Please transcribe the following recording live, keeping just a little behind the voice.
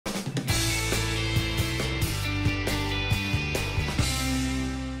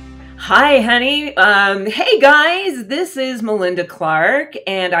Hi, honey. Hey, guys. This is Melinda Clark,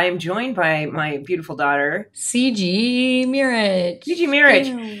 and I am joined by my beautiful daughter, CG Mirage. CG Mirage.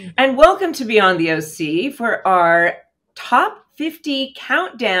 And welcome to Beyond the OC for our top 50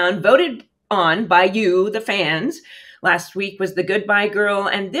 countdown voted on by you, the fans. Last week was The Goodbye Girl,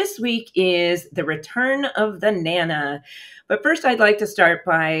 and this week is The Return of the Nana. But first, I'd like to start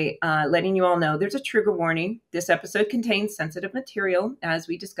by letting you all know there's a trigger warning. This episode contains sensitive material as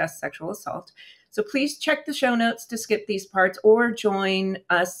we discuss sexual assault. So please check the show notes to skip these parts or join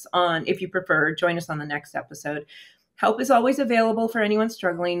us on, if you prefer, join us on the next episode. Help is always available for anyone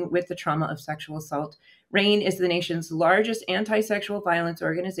struggling with the trauma of sexual assault. RAINN is the nation's largest anti-sexual violence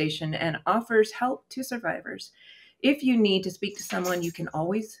organization and offers help to survivors. If you need to speak to someone, you can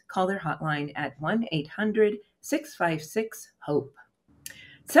always call their hotline at 1-800-656-HOPE.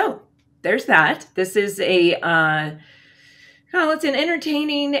 So there's that. This is it's an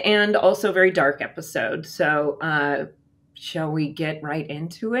entertaining and also very dark episode. So shall we get right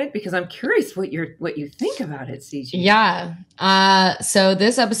into it? Because I'm curious what you think about it, CG. Yeah. So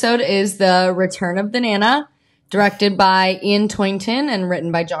this episode is The Return of the Nana, directed by Ian Toynton and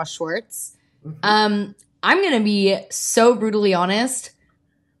written by Josh Schwartz. Mm-hmm. I'm going to be so brutally honest.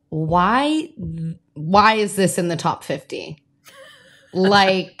 Why is this in the top 50?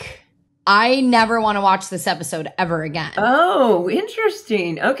 Like, I never want to watch this episode ever again. Oh,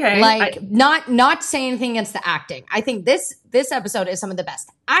 interesting. Okay. Like, not saying anything against the acting. I think this episode is some of the best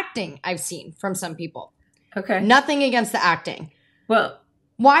acting I've seen from some people. Okay. Nothing against the acting. Well,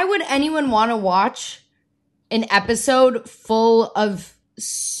 why would anyone want to watch an episode full of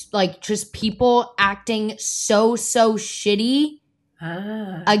like just people acting so shitty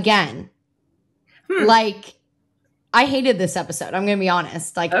again? Like, I hated this episode. I'm gonna be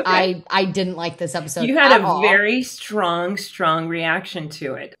honest. Like, okay. I didn't like this episode. You had a very strong reaction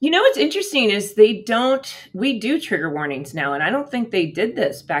to it. You know what's interesting is we do trigger warnings now, and I don't think they did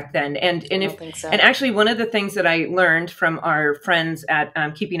this back then. And actually, one of the things that I learned from our friends at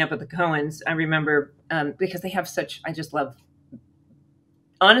Keeping Up with the Coens, I remember because they have I just love.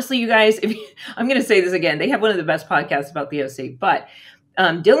 Honestly, you guys, I'm going to say this again. They have one of the best podcasts about the OC. But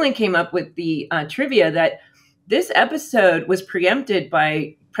Dylan came up with the trivia that this episode was preempted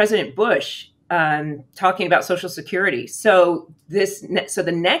by President Bush talking about Social Security. So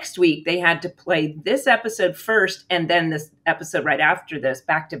the next week they had to play this episode first and then this episode right after this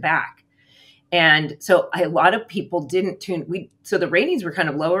back to back. And so a lot of people didn't so the ratings were kind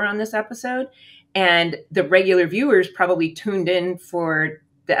of lower on this episode. And the regular viewers probably tuned in for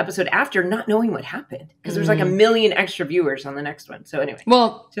the episode after, not knowing what happened, because there's like a million extra viewers on the next one. So anyway,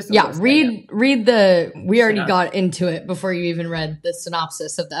 well, read the. We already got into it before you even read the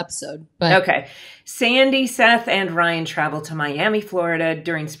synopsis of the episode. But okay, Sandy, Seth, and Ryan travel to Miami, Florida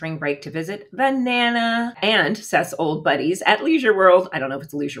during spring break to visit the Nana and Seth's old buddies at Leisure World. I don't know if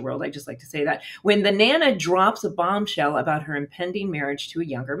it's Leisure World. I just like to say that. When the Nana drops a bombshell about her impending marriage to a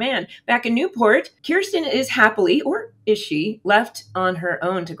younger man. Back in Newport, Kirsten is happily, or is she, left on her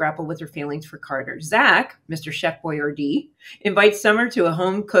own to grapple with her feelings for Carter. Zach, Mr. Chef Boyardee, invites Summer to a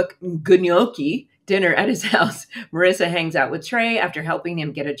home-cooked gnocchi dinner at his house. Marissa hangs out with Trey after helping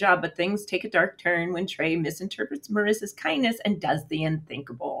him get a job, but things take a dark turn when Trey misinterprets Marissa's kindness and does the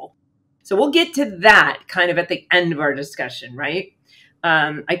unthinkable. So we'll get to that kind of at the end of our discussion, right?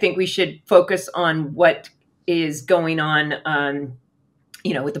 I think we should focus on what is going on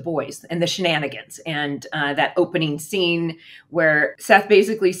with the boys and the shenanigans and that opening scene where Seth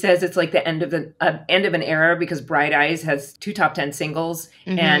basically says it's like the end of an era because Bright Eyes has 2 top 10 singles.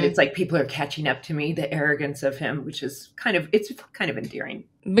 Mm-hmm. And it's like people are catching up to me, the arrogance of him, which is kind of endearing.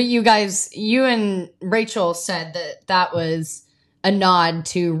 But you guys, you and Rachel said that was a nod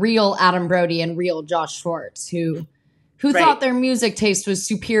to real Adam Brody and real Josh Schwartz, who thought their music taste was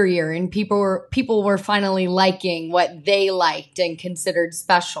superior and people were finally liking what they liked and considered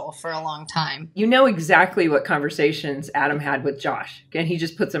special for a long time. You know exactly what conversations Adam had with Josh, and he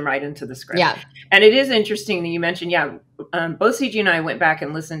just puts them right into the script. Yeah. And it is interesting that you mentioned, both CG and I went back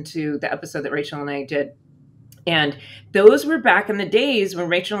and listened to the episode that Rachel and I did. And those were back in the days when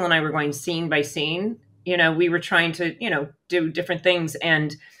Rachel and I were going scene by scene. We were trying to, do different things,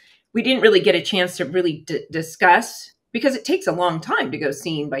 and we didn't really get a chance to really discuss, because it takes a long time to go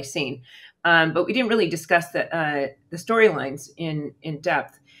scene by scene. But we didn't really discuss the storylines in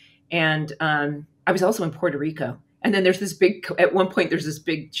depth. And I was also in Puerto Rico. And then at one point, there's this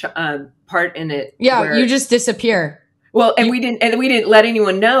big part in it. Yeah, where you just disappear. Well, and we didn't let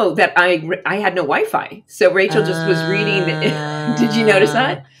anyone know that I had no Wi-Fi. So Rachel just was reading. Did you notice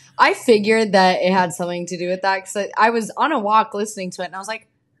that? I figured that it had something to do with that because I was on a walk listening to it, and I was like,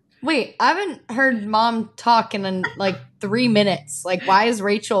 Wait, I haven't heard mom talk in like 3 minutes. Like, why is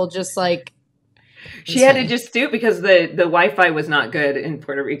Rachel just like... She had to just do it because the Wi-Fi was not good in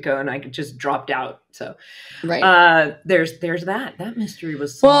Puerto Rico, and I just dropped out. So, right. There's that mystery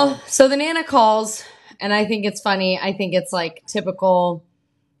was solved. Well, so the Nana calls, and I think it's funny. I think it's like typical,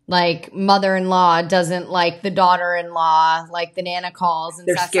 like mother-in-law doesn't like the daughter-in-law. Like the Nana calls and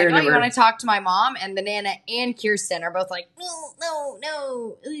They're says, scared like, of "Oh, you her. want to talk to my mom?" And the Nana and Kirsten are both like,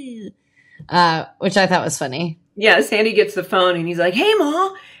 "No." Which I thought was funny. Yeah, Sandy gets the phone and he's like, "Hey,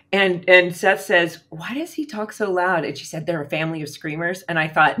 Ma." And Seth says, "Why does he talk so loud?" And she said, "They're a family of screamers." And I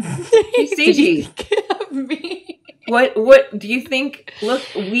thought, hey, CG, what do you think? Look,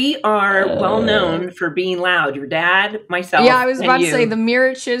 we are well known for being loud. Your dad, myself. Yeah, I was about to say the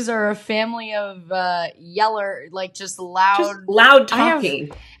Miriches are a family of yeller, like just loud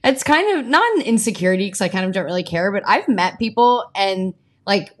talking. It's kind of not an insecurity because I kind of don't really care, but I've met people and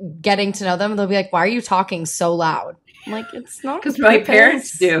like getting to know them, they'll be like, "Why are you talking so loud?" I'm like, it's not because my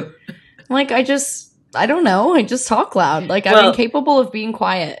parents do. I'm like, I don't know. I just talk loud. Like, I'm incapable of being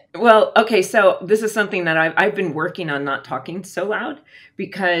quiet. Well, okay. So this is something that I've been working on, not talking so loud,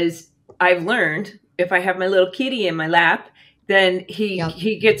 because I've learned if I have my little kitty in my lap, then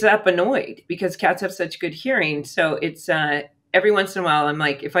he gets up annoyed because cats have such good hearing. So it's every once in a while I'm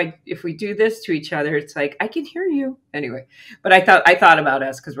like, if we do this to each other, it's like, I can hear you anyway. But I thought about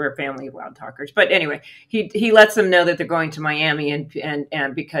us because we're a family of loud talkers. But anyway, he lets them know that they're going to Miami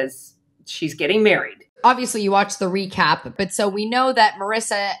and because she's getting married. Obviously, you watch the recap, but so we know that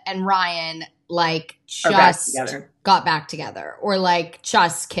Marissa and Ryan like just got back together or like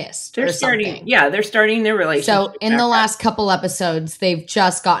just kissed. They're starting their relationship. So in the last couple episodes, they've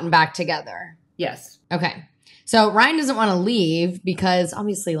just gotten back together. Yes. Okay. So Ryan doesn't want to leave because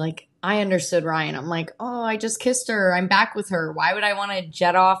obviously, like, I understood Ryan. I'm like, oh, I just kissed her. I'm back with her. Why would I want to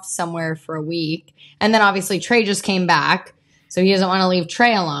jet off somewhere for a week? And then obviously Trey just came back. So he doesn't want to leave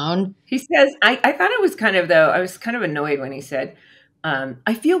Trey alone. He says, I thought it was I was kind of annoyed when he said,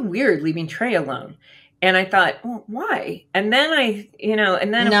 I feel weird leaving Trey alone. And I thought, well, why? And then of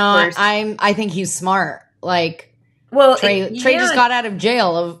course. I think he's smart. Like, Trey just got out of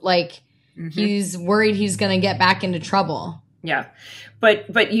jail of like, he's worried he's going to get back into trouble. Yeah.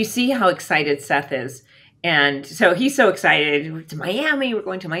 But you see how excited Seth is. And so he's so excited. We're to Miami. We're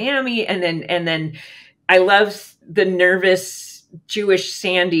going to Miami. And then I love the nervous Jewish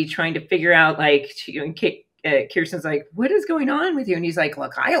Sandy trying to figure out, like, Kirsten's like, "What is going on with you?" And he's like,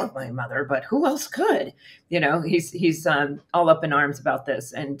 "Look, I love my mother, but who else could?" He's all up in arms about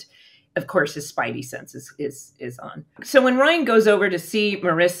this. And of course, his spidey sense is on. So when Ryan goes over to see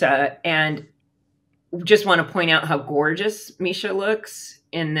Marissa, and just want to point out how gorgeous Misha looks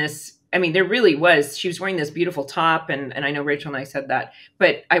in this. I mean, there really was. She was wearing this beautiful top, and I know Rachel and I said that,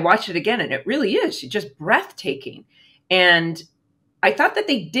 but I watched it again, and it really is. She's just breathtaking. And I thought that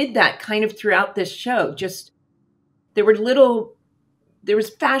they did that kind of throughout this show. Just there was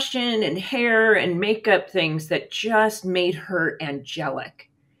fashion and hair and makeup things that just made her angelic.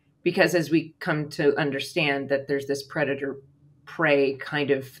 Because as we come to understand that there's this predator prey kind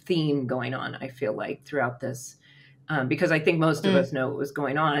of theme going on, I feel like throughout this, because I think most of us know what was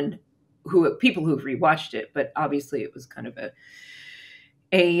going on, people who've rewatched it, but obviously it was kind of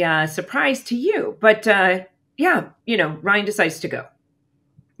a surprise to you. But Ryan decides to go,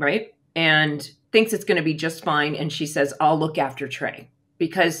 right? And thinks it's going to be just fine. And she says, "I'll look after Trey,"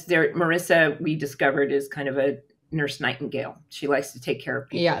 because Marissa, we discovered, is kind of a Nurse Nightingale. She likes to take care of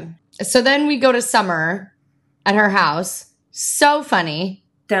people. Yeah. So then we go to Summer at her house. So funny.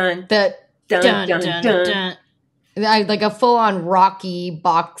 Dun, dun, dun, dun, dun. Like a full-on Rocky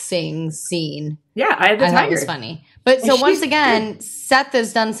boxing scene. Yeah, I thought it was funny. But so once again, Seth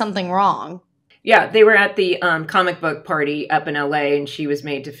has done something wrong. Yeah, they were at the comic book party up in LA, and she was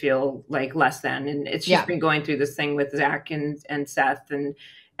made to feel like less than. And she's been going through this thing with Zach and Seth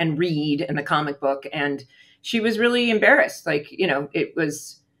and Reed and the comic book, and she was really embarrassed. Like, it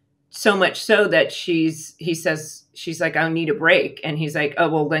was so much so that she's like, "I need a break," and he's like, "Oh,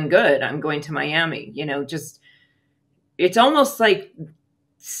 well, then good. I'm going to Miami." It's almost like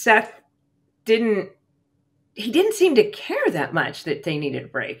Seth didn't seem to care that much that they needed a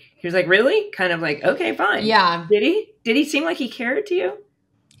break. He was like, "Really?" Kind of like, "Okay, fine." Yeah. Did he seem like he cared to you?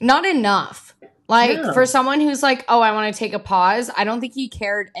 Not enough. Like, for someone who's like, "Oh, I want to take a pause," I don't think he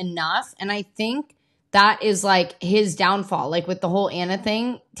cared enough. And I think that is like his downfall. Like with the whole Anna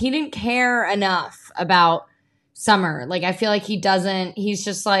thing, he didn't care enough about Summer. Like, I feel like he's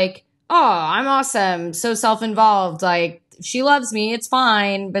just like, "Oh, I'm awesome. So self-involved. Like, she loves me. It's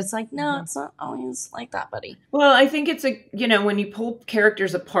fine. But it's like, no, it's not always like that, buddy. Well, I think it's when you pull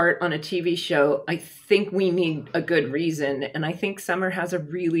characters apart on a TV show, I think we need a good reason. And I think Summer has a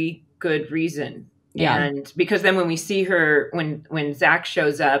really good reason. Yeah. And because then when we see her, when Zach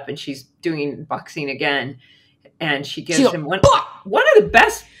shows up and she's doing boxing again, and she gives him one of the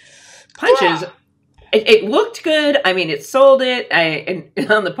best punches. It looked good. I mean, it sold it. And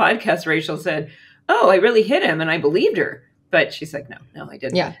on the podcast, Rachel said, "Oh, I really hit him," and I believed her. But she's like, "No, I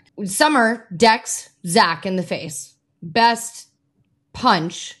didn't." Yeah. Summer decks Zach in the face. Best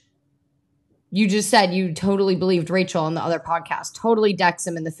punch. You just said you totally believed Rachel on the other podcast. Totally decks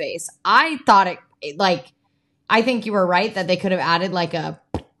him in the face. I thought I think you were right that they could have added like a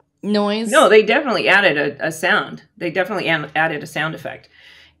noise. No, they definitely added a sound. They definitely added a sound effect.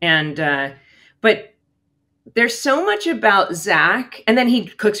 And, but there's so much about Zach, and then he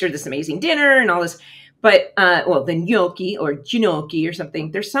cooks her this amazing dinner and all this, but, the gnocchi or gnocchi or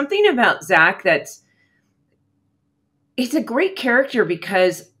something. There's something about Zach it's a great character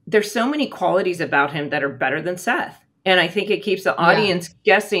because there's so many qualities about him that are better than Seth. And I think it keeps the audience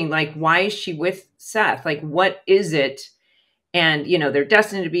guessing, like, why is she with Seth? Like, what is it? And, they're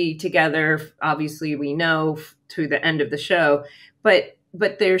destined to be together. Obviously, we know to the end of the show, but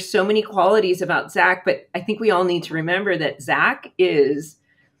there's so many qualities about Zach. But I think we all need to remember that Zach is,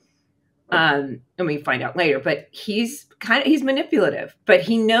 and we find out later, but he's manipulative, but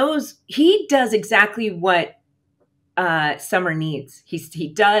he does exactly what Summer needs. He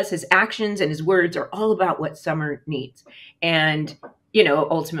does. His actions and his words are all about what Summer needs. And,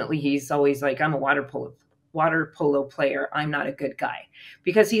 ultimately he's always like, I'm a water polo player. I'm not a good guy,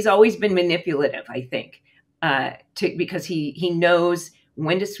 because he's always been manipulative, I think, because he knows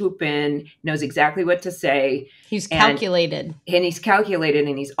when to swoop in, knows exactly what to say. He's calculated. And he's calculated,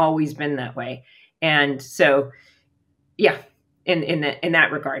 and he's always been that way. And so, yeah, in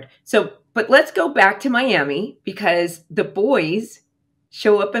that regard. So, but let's go back to Miami, because the boys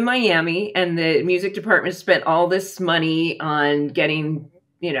show up in Miami and the music department spent all this money on getting,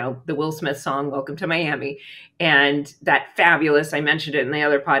 the Will Smith song, Welcome to Miami. And that fabulous, I mentioned it in the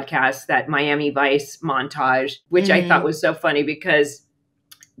other podcast, that Miami Vice montage, which I thought was so funny, because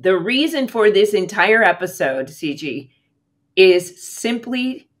the reason for this entire episode, CG, is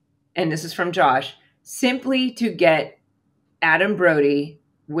simply, and this is from Josh, simply to get Adam Brody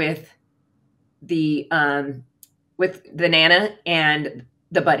with the Nana and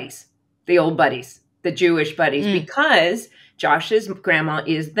the buddies, the old buddies, the Jewish buddies, because Josh's grandma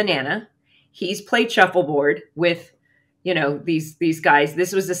is the Nana. He's played shuffleboard with, these guys.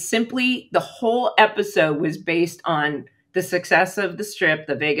 This was the whole episode was based on the success of the strip,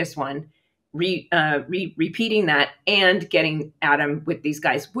 the Vegas one, repeating that and getting Adam with these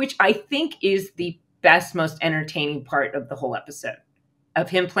guys, which I think is the best, most entertaining part of the whole episode, of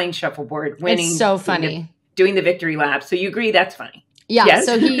him playing shuffleboard, winning. It's so funny. Doing the victory lap. So you agree that's funny? Yeah. Yes?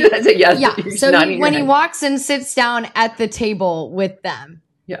 So he, yes. Yeah. So when he walks and sits down at the table with them,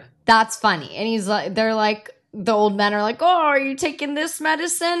 that's funny. And he's like, they're like, the old men are like, "Oh, are you taking this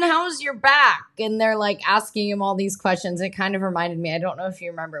medicine? How's your back?" And they're like asking him all these questions. It kind of reminded me, I don't know if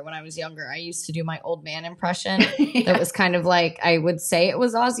you remember, when I was younger, I used to do my old man impression. That was kind of like, I would say it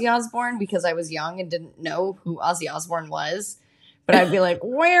was Ozzy Osbourne because I was young and didn't know who Ozzy Osbourne was. But I'd be like,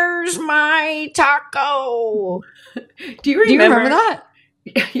 "Where's my taco?" Do you remember that?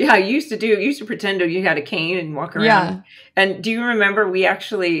 Yeah, I used to pretend you had a cane and walk around. Yeah. And do you remember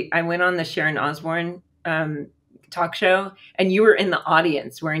I went on the Sharon Osbourne talk show, and you were in the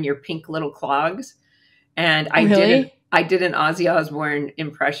audience wearing your pink little clogs, and I did an Ozzy Osbourne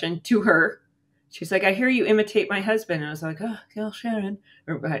impression to her. She's like, "I hear you imitate my husband," and I was like, "Oh, girl Sharon,"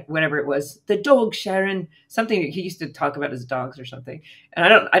 or whatever it was, the dog Sharon, something he used to talk about his dogs or something.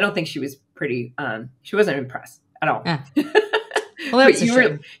 And I don't think she was pretty. She wasn't impressed at all. Yeah. Well, that's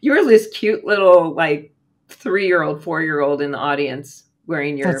you were this cute little 3-year-old, 4-year-old in the audience.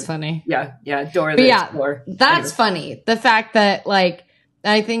 Wearing your, that's funny. Yeah. Dora the Explorer. That's funny. The fact that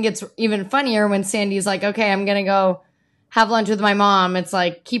I think it's even funnier when Sandy's like, "Okay, I'm gonna go have lunch with my mom." It's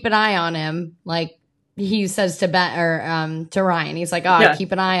like, keep an eye on him. Like he says to Ben or to Ryan, he's like, "Oh,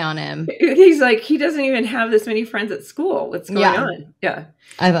 keep an eye on him." He's like, he doesn't even have this many friends at school. What's going on? Yeah,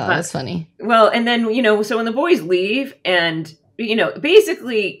 I thought that was funny. Well, and then so when the boys leave, and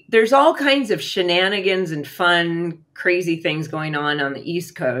basically there's all kinds of shenanigans and fun, crazy things going on the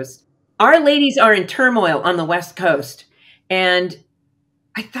East Coast. Our ladies are in turmoil on the West Coast. And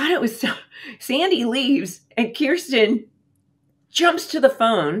I thought it was Sandy leaves and Kirsten jumps to the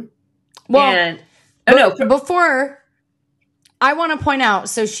phone. Well, before I want to point out,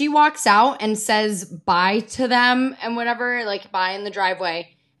 so she walks out and says bye to them and whatever, like bye in the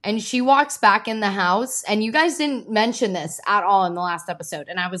driveway. And she walks back in the house. And you guys didn't mention this at all in the last episode.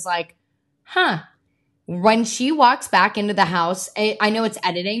 And I was like, huh. When she walks back into the house, I know it's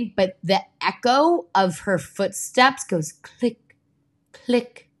editing, but the echo of her footsteps goes click,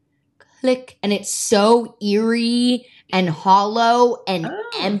 click, click. And it's so eerie and hollow and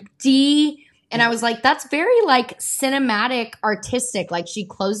empty. And I was like, that's very like cinematic, artistic. Like she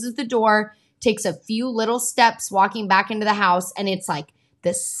closes the door, takes a few little steps walking back into the house. And it's like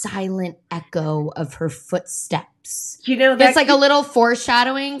the silent echo of her footsteps. You know, it's like a little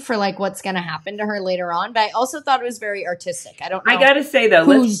foreshadowing for like what's going to happen to her later on. But I also thought it was very artistic. I don't know. I got to say though,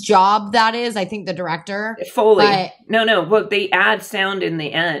 whose job that is. I think the director. Foley. But, no. Well, they add sound in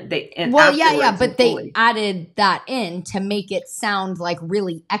the end. But they added that in to make it sound like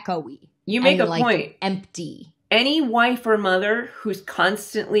really echoey. You make a like point. Empty. Any wife or mother who's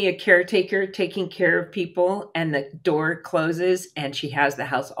constantly a caretaker taking care of people and the door closes and she has the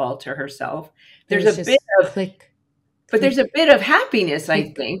house all to herself, there's a bit of click, but there's a bit of happiness, I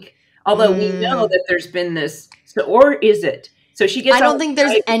think. Although we know that there's been this, or is it? So she gets. I don't think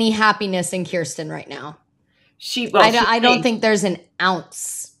there's any happiness in Kirsten right now. I don't think there's an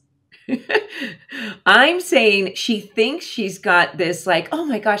ounce. I'm saying she thinks she's got this like, oh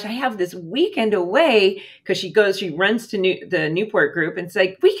my gosh, I have this weekend away because she runs to the Newport group and it's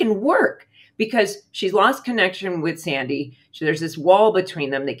like, we can work because she's lost connection with Sandy. So there's this wall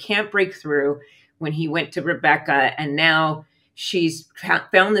between them. They can't break through when he went to Rebecca. And now she's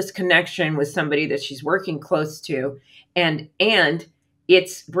found this connection with somebody that she's working close to. And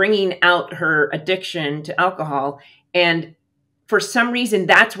it's bringing out her addiction to alcohol. And for some reason,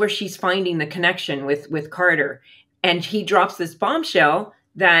 that's where she's finding the connection with Carter. And he drops this bombshell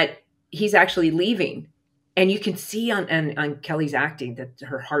that he's actually leaving. And you can see on Kelly's acting that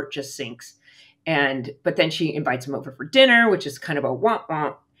her heart just sinks. But then she invites him over for dinner, which is kind of a womp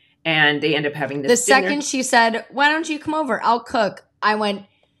womp. And they end up having this dinner. Second she said, why don't you come over? I'll cook. I went,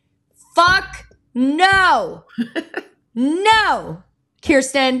 fuck no. No.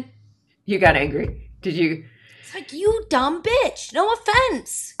 Kirsten. You got angry. Did you? Like, you dumb bitch. No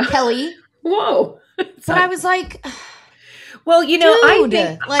offense, Kelly. Whoa. But I was like, well, you know,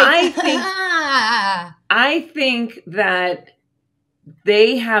 dude, I think that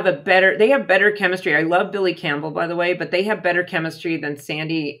they have better chemistry. I love Billy Campbell, by the way, but they have better chemistry than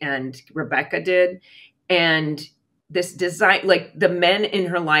Sandy and Rebecca did. And this design, like the men in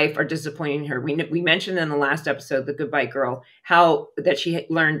her life are disappointing her. We mentioned in the last episode, The Goodbye Girl, how that she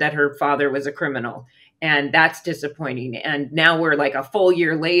learned that her father was a criminal. And that's disappointing. And now we're like a full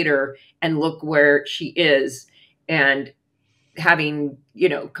year later and look where she is and having,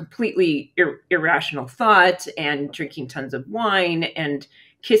 completely irrational thoughts and drinking tons of wine and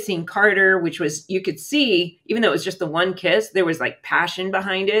kissing Carter, which was, you could see, even though it was just the one kiss, there was like passion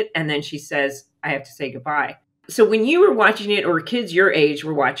behind it. And then she says, I have to say goodbye. So when you were watching it, or kids your age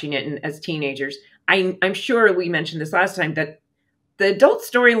were watching it and as teenagers, I'm sure we mentioned this last time that the adult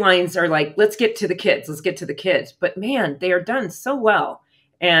storylines are like, let's get to the kids. But man, they are done so well.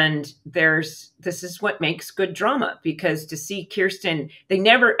 And this is what makes good drama, because to see Kirsten, they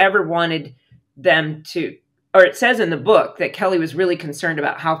never ever wanted them to, or it says in the book that Kelly was really concerned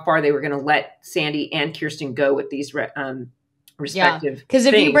about how far they were going to let Sandy and Kirsten go with these respective. Because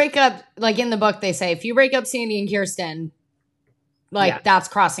if you break up, like in the book, they say, if you break up Sandy and Kirsten, that's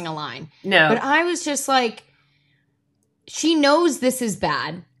crossing a line. No. But I was just like, she knows this is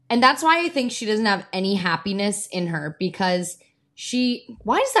bad. And that's why I think she doesn't have any happiness in her, because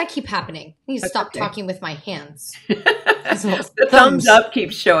why does that keep happening? I need to stop talking with my hands. The thumbs up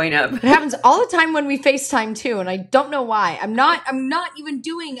keeps showing up. It happens all the time when we FaceTime too. And I don't know why. I'm not even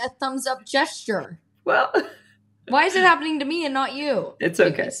doing a thumbs up gesture. Well, why is it happening to me and not you? It's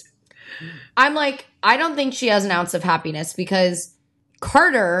okay. Because I'm like, I don't think she has an ounce of happiness, because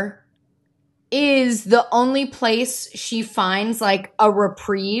Carter is the only place she finds like a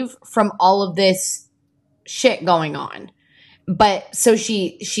reprieve from all of this shit going on. But so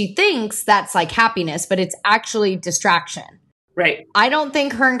she thinks that's like happiness, but it's actually distraction. Right. I don't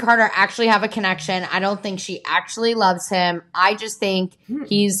think her and Carter actually have a connection. I don't think she actually loves him. I just think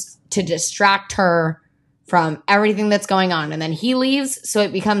he's to distract her from everything that's going on. And then he leaves, so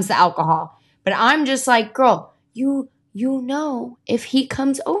it becomes the alcohol. But I'm just like, girl, you know, if he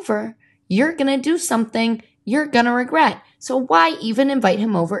comes over, you're going to do something you're going to regret. So why even invite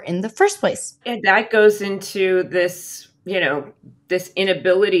him over in the first place? And that goes into this, this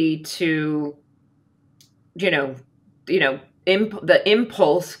inability to, the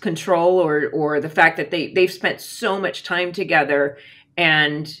impulse control or the fact that they've spent so much time together.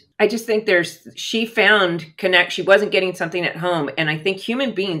 And I just think she found she wasn't getting something at home. And I think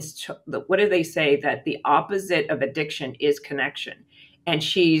human beings, what do they say? That the opposite of addiction is connection. And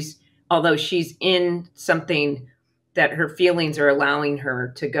although she's in something that her feelings are allowing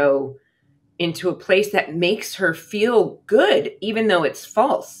her to go into a place that makes her feel good, even though it's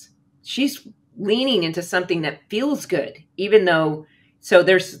false. She's leaning into something that feels good, even though, so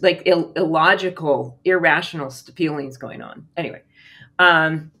there's like illogical, irrational feelings going on. Anyway,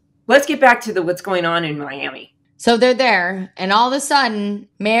 let's get back to what's going on in Miami. So they're there, and all of a sudden,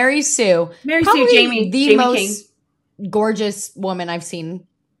 Mary Sue, Jamie, the Jamie most King. Gorgeous woman I've seen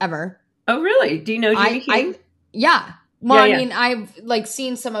ever. Oh, really? Do you know Jamie King? Yeah. Well, yeah. I mean, I've like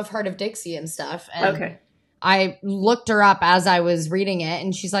seen some of Heart of Dixie and stuff. And okay. I looked her up as I was reading it,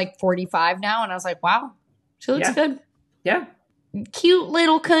 and she's like 45 now. And I was like, wow, she looks good. Yeah. Cute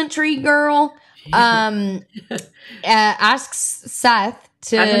little country girl. Asks Seth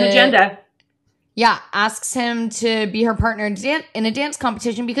to... Has an agenda. Yeah. Asks him to be her partner in a dance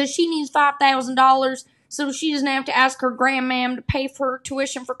competition because she needs $5,000 so she doesn't have to ask her grandmam to pay for her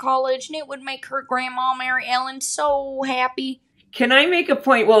tuition for college. And it would make her grandma, Mary Ellen, so happy. Can I make a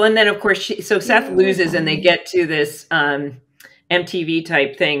point? Well, and then of course, Seth loses and they get to this MTV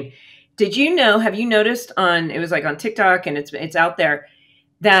type thing. Have you noticed it was like on TikTok and it's out there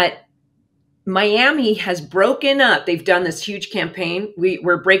that Miami has broken up. They've done this huge campaign.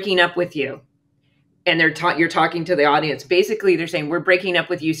 We're breaking up with you. And you're talking to the audience. Basically, they're saying, we're breaking up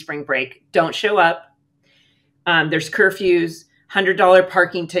with you, spring break. Don't show up. There's curfews, $100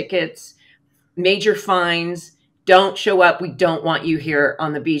 parking tickets, major fines. Don't show up. We don't want you here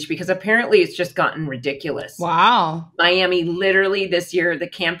on the beach because apparently it's just gotten ridiculous. Wow. Miami, literally this year, the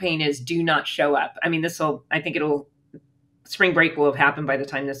campaign is do not show up. I mean, spring break will have happened by the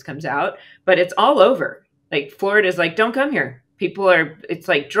time this comes out, but it's all over. Like Florida's like, don't come here. It's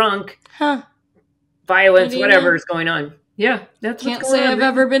like drunk, violence, whatever is going on. Yeah. That's Can't say I've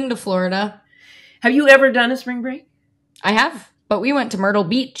ever been to Florida. Have you ever done a spring break? I have, but we went to Myrtle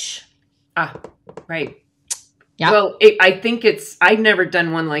Beach. Ah, right. Yeah. Well, I think I've never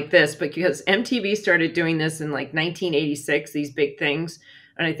done one like this, but because MTV started doing this in like 1986, these big things.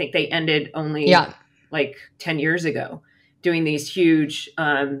 And I think they ended only like 10 years ago doing these huge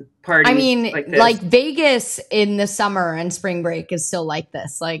parties. I mean, like Vegas in the summer and spring break is still like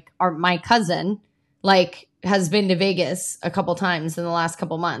this. Like my cousin, has been to Vegas a couple times in the last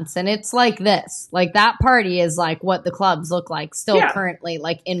couple months. And it's like this. Like that party is like what the clubs look like still currently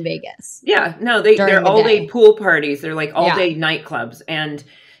like in Vegas. Yeah. No, they're all day pool parties. They're like all day nightclubs. And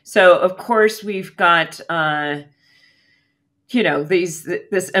so of course we've got,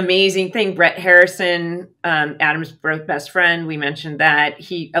 this amazing thing, Brett Harrison, Adam's best friend. We mentioned that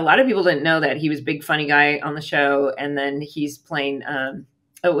a lot of people didn't know that he was a big funny guy on the show. And then he's playing,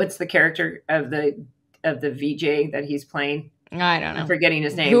 what's the character of the VJ that he's playing? I don't know. I'm forgetting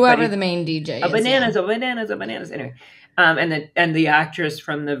his name. Whoever the main DJ is. Bananas. Anyway, and the actress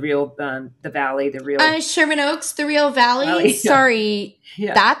from the real, the Valley, the real Sherman Oaks, the real Valley. Sorry,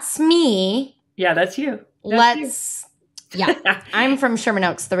 that's me. Yeah, that's you. I'm from Sherman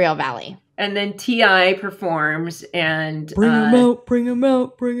Oaks, the real Valley. And then T.I. performs and bring him out, bring him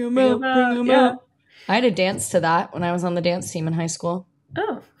out, bring him out, bring him out. I had to dance to that when I was on the dance team in high school.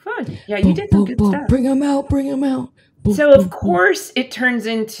 Oh, fun. Yeah, you did some good stuff. Bring him out, bring him out. So, of course, it turns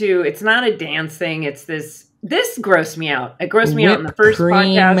into, it's not a dance thing. It's this grossed me out. It grossed me out in the first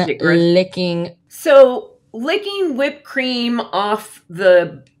podcast. Licking whipped cream off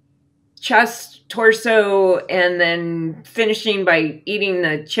the chest, torso, and then finishing by eating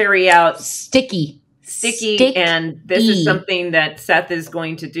the cherry out. Sticky. And this is something that Seth is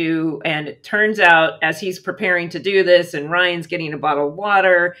going to do. And it turns out as he's preparing to do this and Ryan's getting a bottle of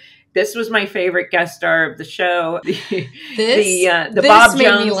water, this was my favorite guest star of the show. This Bob made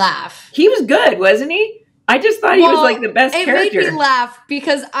Jones. Me laugh. He was good, wasn't he? I just thought he was like the best character. It made me laugh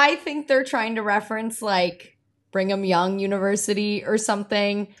because I think they're trying to reference like Brigham Young University or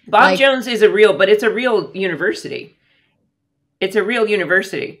something. Bob Jones is but it's a real university. It's a real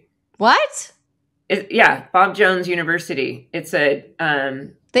university. What? Bob Jones University. It's a...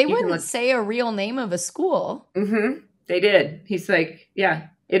 they wouldn't say a real name of a school. Mm-hmm. They did. He's like, yeah,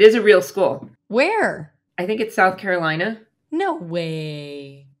 it is a real school. Where? I think it's South Carolina. No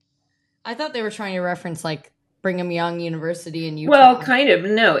way. I thought they were trying to reference like Brigham Young University in Utah. Well, kind of.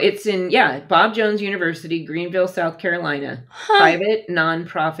 No, it's in, Bob Jones University, Greenville, South Carolina. Private,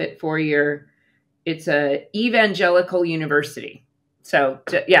 nonprofit, 4-year. It's a evangelical university. So,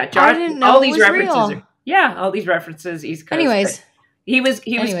 Josh, I didn't know all these references real. are... Yeah, all these references, East Coast. Anyways. But he was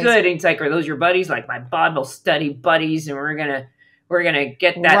good. He's like, are those your buddies? Like my Bible study buddies, and we're gonna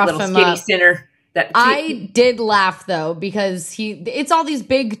get that Rough little him skinny up. sinner. I did laugh though, because it's all these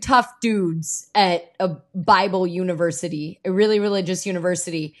big tough dudes at a Bible university, a really religious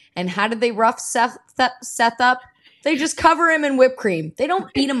university. And how did they rough Seth up? They just cover him in whipped cream. They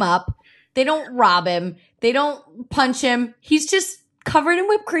don't beat him up. They don't rob him. They don't punch him. He's just covered in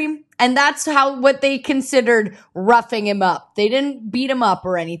whipped cream. And that's what they considered roughing him up. They didn't beat him up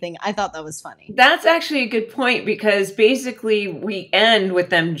or anything. I thought that was funny. That's actually a good point, because basically we end with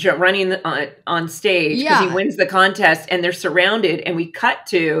them running on stage because he wins the contest and they're surrounded, and we cut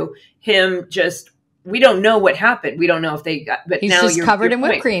to him we don't know what happened. We don't know if they got, but he's now just covered in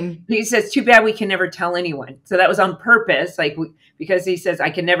whipped cream. He says, too bad we can never tell anyone. So that was on purpose, because he says,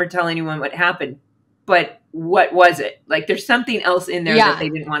 I can never tell anyone what happened. But what was it? Like, there's something else in there that they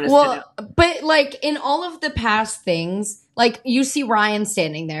didn't want us to know. But like in all of the past things, like you see Ryan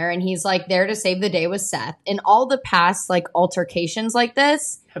standing there and he's like there to save the day with Seth. In all the past like altercations like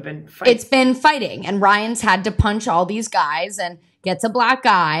this, it's been fighting. And Ryan's had to punch all these guys and gets a black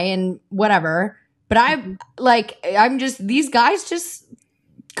eye and whatever. But these guys just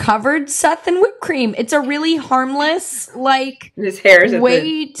covered Seth in whipped cream. It's a really harmless, like, his hair's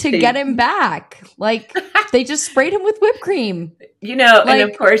way to get him back. Like, they just sprayed him with whipped cream. You know, and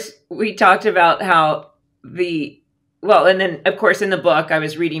of course, we talked about how and then, of course, in the book, I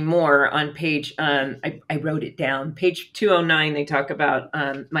was reading more on page, I wrote it down, page 209, they talk about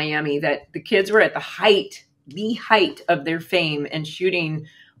Miami, that the kids were at the height of their fame, and shooting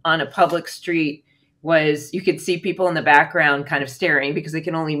on a public street you could see people in the background kind of staring because they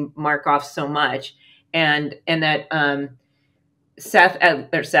can only mark off so much. And that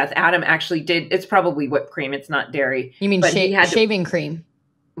Adam actually did, it's probably whipped cream. It's not dairy. You mean shaving cream?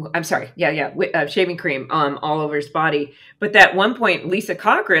 I'm sorry. Yeah. Shaving cream all over his body. But at one point, Lisa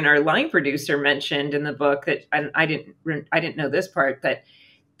Cochran, our line producer, mentioned in the book that, and I didn't know this part, that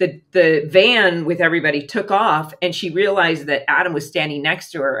the van with everybody took off, and she realized that Adam was standing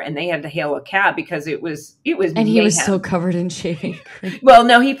next to her, and they had to hail a cab because it was and mayhem. He was so covered in shaving cream. Well,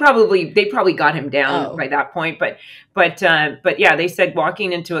 no, they probably got him down by that point, but yeah, they said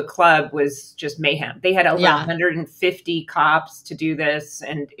walking into a club was just mayhem. They had over 150 cops to do this,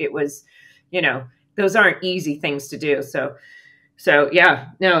 and it was, those aren't easy things to do. So yeah,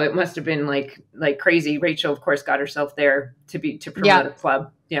 no, it must have been like crazy. Rachel, of course, got herself there to promote a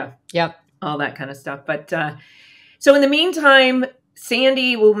club. Yeah. Yep. All that kind of stuff. But so in the meantime,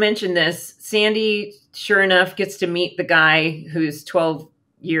 Sandy, we'll mention this. Sandy, sure enough, gets to meet the guy who's 12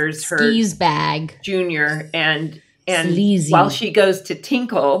 years her bag junior, and sleazy. While she goes to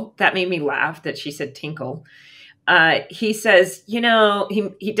tinkle, that made me laugh that she said tinkle. He says,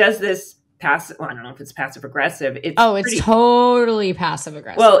 he does this. I don't know if it's passive aggressive. It's totally passive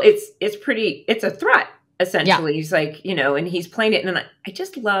aggressive. Well, it's a threat, essentially. Yeah. He's like, and he's playing it. And I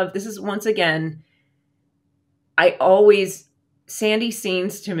just love, this is once again, Sandy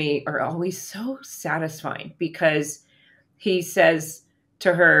scenes to me are always so satisfying, because he says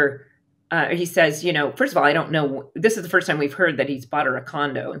to her, first of all, I don't know, this is the first time we've heard that he's bought her a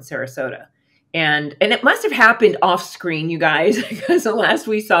condo in Sarasota. And it must have happened off screen, you guys, because the last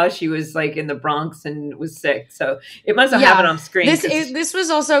we saw, she was like in the Bronx and was sick. So it must have happened off screen. This was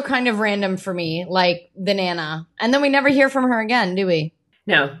also kind of random for me, like the Nana. And then we never hear from her again, do we?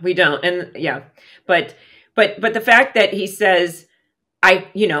 No, we don't. And yeah, but the fact that he says,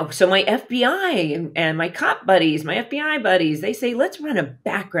 so my FBI and my cop buddies, my FBI buddies, they say, let's run a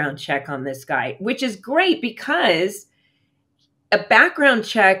background check on this guy, which is great, because a background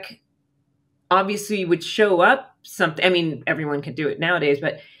check obviously would show up something. I mean, everyone can do it nowadays,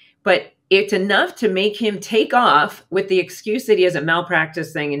 but it's enough to make him take off with the excuse that he has a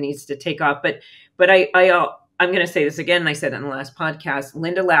malpractice thing and needs to take off. But I'm going to say this again, and I said it in the last podcast.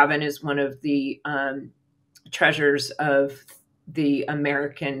 Linda Lavin is one of the treasures of the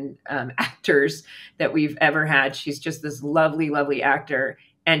American actors that we've ever had. She's just this lovely, lovely actor.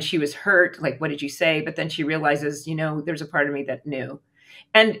 And she was hurt, like, what did you say? But then she realizes, there's a part of me that knew.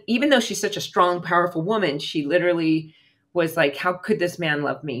 And even though she's such a strong, powerful woman, she literally was like, how could this man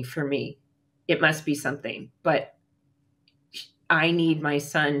love me for me? It must be something. But I need my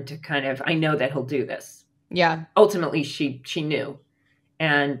son to I know that he'll do this. Yeah. Ultimately, she knew.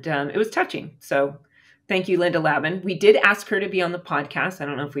 And it was touching. So thank you, Linda Lavin. We did ask her to be on the podcast. I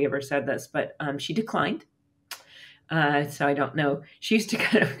don't know if we ever said this, but she declined. So I don't know. She used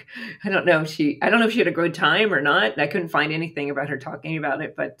to I don't know if she had a good time or not. I couldn't find anything about her talking about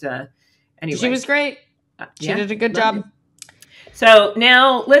it, but anyway. She was great. She did a good job. So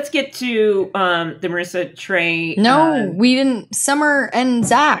now let's get to the Marissa Trey. No, we didn't. Summer and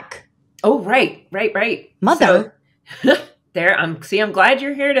Zach. Oh, right. Mother. So, there, I'm glad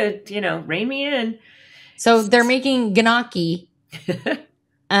you're here to, rein me in. So they're making gnocchi.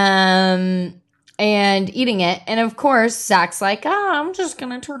 And eating it. And of course, Zach's like, I'm just going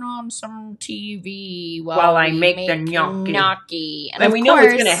to turn on some TV while I make the gnocchi. And we know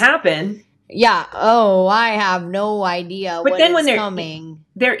what's going to happen. Yeah. Oh, I have no idea but then when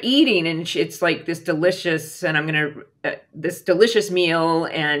they're eating and it's like this delicious, and this delicious meal.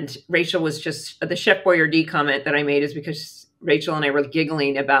 And Rachel was just, the Chef Boyardee comment that I made is because Rachel and I were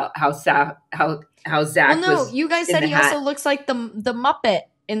giggling about how Zach was. You guys said he also looks like the Muppet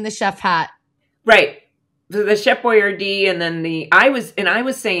in the chef hat. Right. The Chef Boyardee, and then I was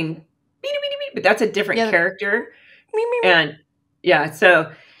saying, but that's a different character. And yeah,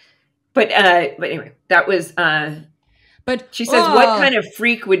 so, but anyway, that was, but she says, what kind of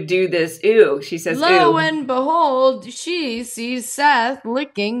freak would do this? Ew. She says, lo and behold, she sees Seth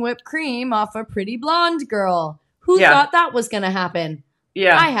licking whipped cream off a pretty blonde girl. Who thought that was going to happen?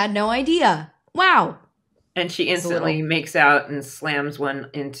 Yeah. I had no idea. Wow. And she instantly makes out and slams one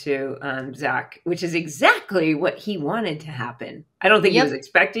into Zach, which is exactly what he wanted to happen. I don't think he was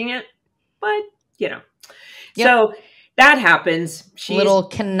expecting it, but, So that happens. She's little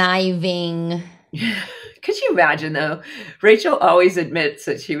conniving. Could you imagine, though? Rachel always admits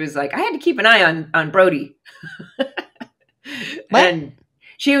that she was like, I had to keep an eye on Brody. What? And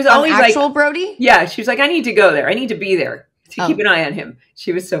she was always like... actual Brody? Yeah, she was like, I need to go there. I need to be there to keep an eye on him.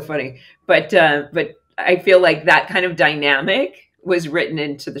 She was so funny. But I feel like that kind of dynamic was written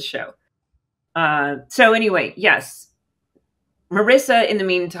into the show. So anyway, yes. Marissa, in the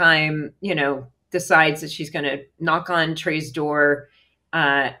meantime, decides that she's going to knock on Trey's door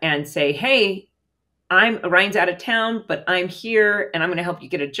and say, hey, Ryan's out of town, but I'm here and I'm going to help you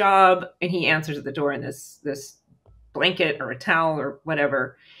get a job. And he answers at the door in this blanket or a towel or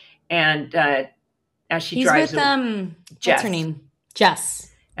whatever. And as she drives with Jess. What's her name?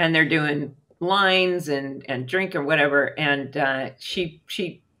 Jess. And they're doing lines and drink or whatever, and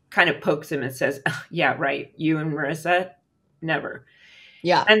she kind of pokes him and says, yeah, right, you and Marissa, never.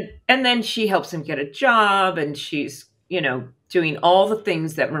 Yeah. And then she helps him get a job, and she's doing all the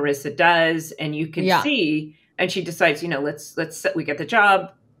things that Marissa does, and you can see, and she decides, we get the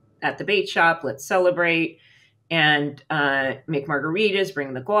job at the bait shop, let's celebrate and make margaritas,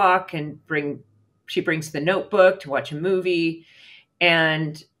 bring the guac, and she brings the notebook to watch a movie.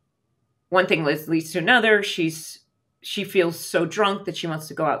 And one thing leads to another. She feels so drunk that she wants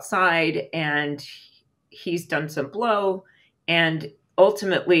to go outside, and he's done some blow, and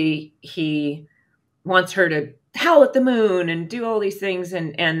ultimately he wants her to howl at the moon and do all these things,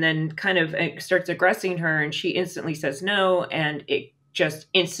 and then kind of starts aggressing her, and she instantly says no, and it just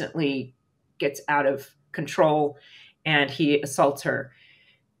instantly gets out of control, and he assaults her,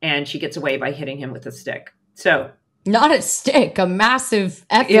 and she gets away by hitting him with a stick. So... Not a stick, a massive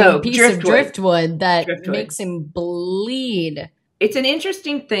effing piece of driftwood that makes him bleed. It's an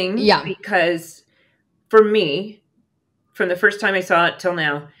interesting thing because for me, from the first time I saw it till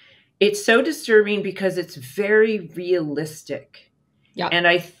now, it's so disturbing because it's very realistic. Yeah. And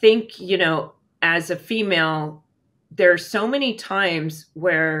I think, as a female, there are so many times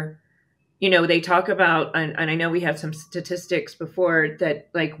where, they talk about, and I know we have some statistics before that,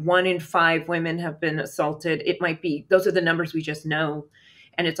 like 1 in 5 women have been assaulted. It might be, those are the numbers we just know.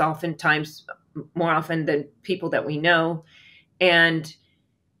 And it's oftentimes more often than people that we know. And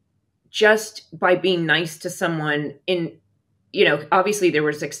just by being nice to someone obviously there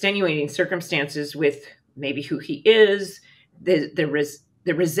was extenuating circumstances with maybe who he is,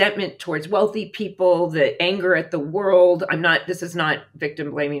 the resentment towards wealthy people, the anger at the world. This is not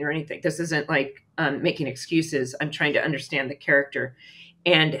victim blaming or anything. This isn't like making excuses. I'm trying to understand the character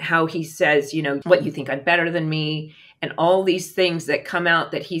and how he says, what, you think I'm better than me, and all these things that come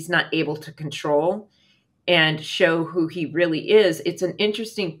out that he's not able to control and show who he really is. It's an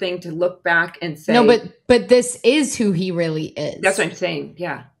interesting thing to look back and say, no, but this is who he really is. That's what I'm saying.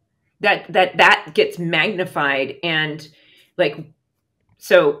 Yeah. That gets magnified, and like,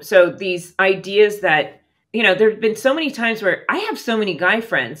 So these ideas that, there have been so many times where I have so many guy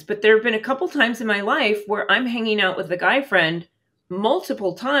friends, but there have been a couple times in my life where I'm hanging out with a guy friend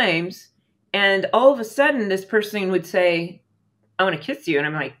multiple times, and all of a sudden this person would say, I want to kiss you. And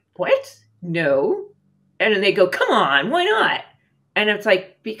I'm like, what? No. And then they go, come on, why not? And it's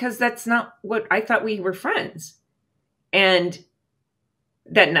like, because that's not what I thought, we were friends. And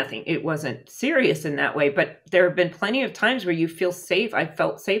it wasn't serious in that way, but there have been plenty of times where you feel safe. I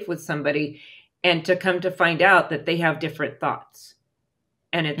felt safe with somebody, and to come to find out that they have different thoughts.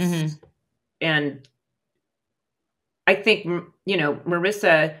 And it's, and I think, you know,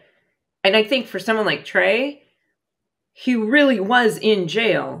 Marissa, and I think for someone like Trey, he really was in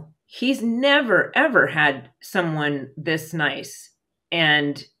jail. He's never, ever had someone this nice.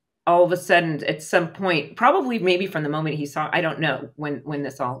 And all of a sudden, at some point, probably maybe from the moment he saw, I don't know when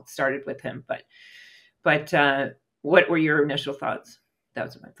this all started with him, but what were your initial thoughts?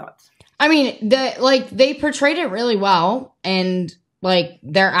 Those are my thoughts. I mean, they portrayed it really well, and like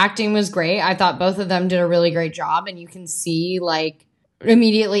their acting was great. I thought both of them did a really great job, and you can see like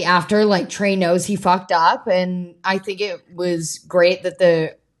immediately after, like Trey knows he fucked up, and I think it was great that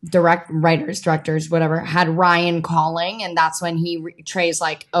the directors, whatever, had Ryan calling, and that's when Trey's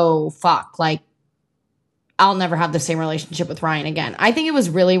like, oh fuck, like I'll never have the same relationship with Ryan again. I think it was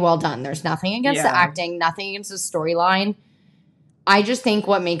really well done. There's nothing against the acting, nothing against the storyline. I just think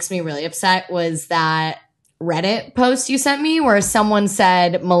what makes me really upset was that Reddit post you sent me where someone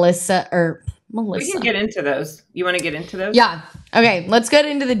said Melissa. We can get into those. You want to get into those? Yeah. Okay, let's get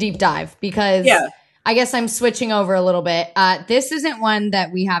into the deep dive because I guess I'm switching over a little bit. This isn't one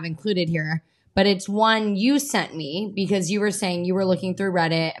that we have included here, but it's one you sent me because you were saying you were looking through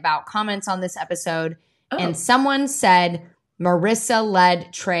Reddit about comments on this episode, and someone said Marissa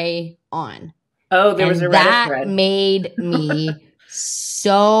led Trey on. Oh, there was a Reddit thread. That made me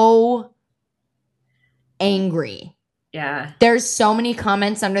so angry. Yeah. There's so many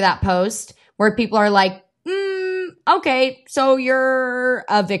comments under that post where people are like, okay, so you're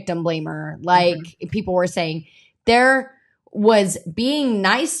a victim blamer. Like people were saying, there was being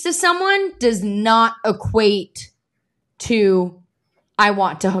nice to someone does not equate to I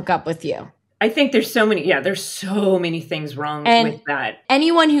want to hook up with you. I think there's so many things wrong with that.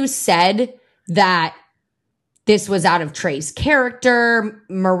 Anyone who said that this was out of Trey's character,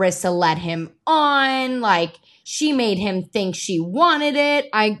 Marissa led him on, like she made him think she wanted it.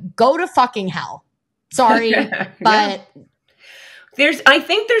 I go to fucking hell. Sorry, but I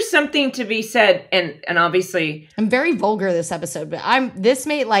think there's something to be said, and obviously I'm very vulgar this episode, but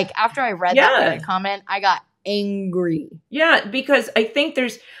after I read that comment, I got angry. Yeah, because I think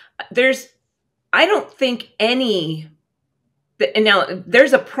I don't think now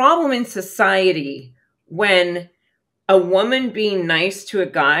there's a problem in society when a woman being nice to a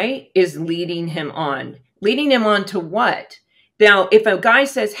guy is leading him on to what? Now, if a guy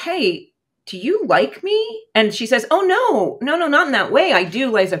says, hey, do you like me? And she says, oh, no, not in that way. I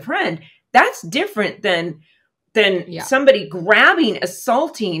do as a friend. That's different than somebody grabbing,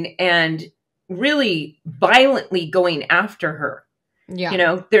 assaulting, and really violently going after her. Yeah. You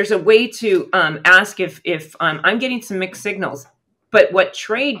know, there's a way to ask if I'm getting some mixed signals, but what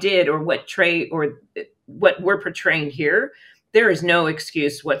Trey did or what we're portraying here, there is no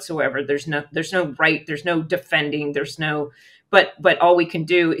excuse whatsoever. There's no right. There's no defending. But all we can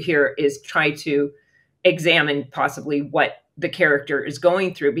do here is try to examine possibly what the character is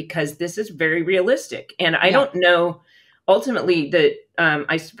going through, because this is very realistic. And I don't know, ultimately, that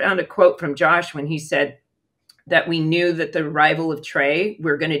I found a quote from Josh when he said that we knew that the arrival of Trey,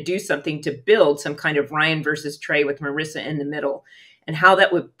 we're going to do something to build some kind of Ryan versus Trey with Marissa in the middle. And how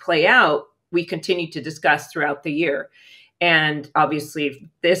that would play out, we continue to discuss throughout the year. And obviously,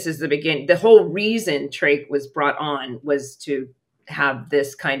 this is the beginning. The whole reason Trey was brought on was to have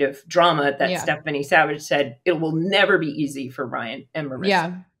this kind of drama that Stephanie Savage said it will never be easy for Ryan and Marissa.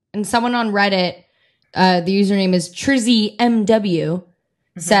 Yeah. And someone on Reddit, the username is TrizzyMW,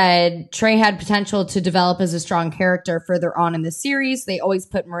 said Trey had potential to develop as a strong character further on in the series. They always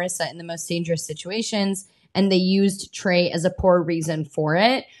put Marissa in the most dangerous situations, and they used Trey as a poor reason for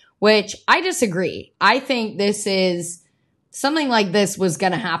it, which I disagree. I think this is... something like this was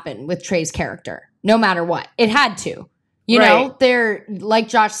going to happen with Trey's character, no matter what. It had to. You know, they're, like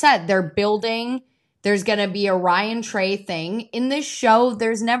Josh said, they're building. There's going to be a Ryan Trey thing. In this show,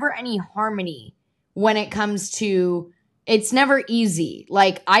 there's never any harmony when it comes to, it's never easy.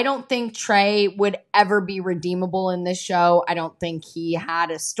 Like, I don't think Trey would ever be redeemable in this show. I don't think he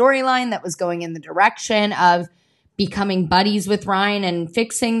had a storyline that was going in the direction of becoming buddies with Ryan and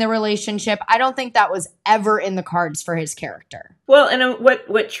fixing the relationship. I don't think that was ever in the cards for his character. Well, and what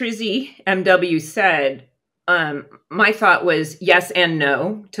Trizzy MW said, my thought was yes and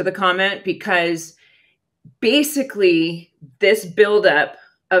no to the comment, because basically this buildup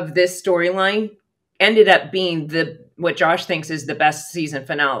of this storyline ended up being what Josh thinks is the best season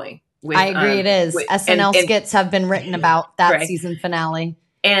finale. I agree, it is. SNL skits have been written about that season finale.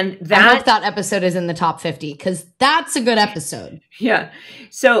 And I hope that episode is in the top 50 because that's a good episode. Yeah.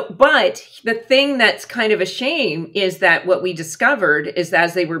 So, but the thing that's kind of a shame is that what we discovered is that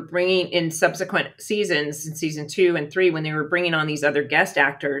as they were bringing in subsequent seasons, in season 2 and 3, when they were bringing on these other guest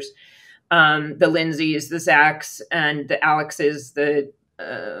actors, the Lindsays, the Zachs, and the Alexes, the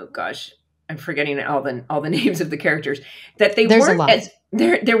I'm forgetting all the names of the characters, that they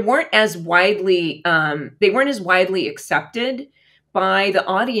weren't as widely accepted by the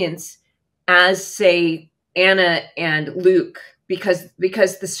audience as, say, Anna and Luke, because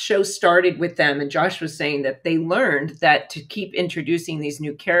the show started with them, and Josh was saying that they learned that to keep introducing these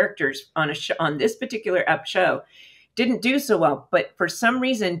new characters on this particular show didn't do so well. But for some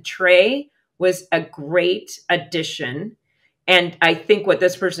reason, Trey was a great addition, and I think what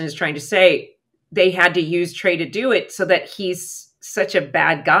this person is trying to say, they had to use Trey to do it so that he's such a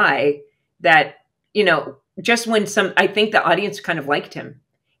bad guy that, just when I think the audience kind of liked him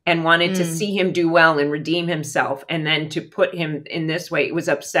and wanted to see him do well and redeem himself. And then to put him in this way, it was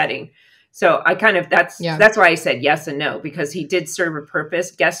upsetting. So that's why I said yes and no, because he did serve a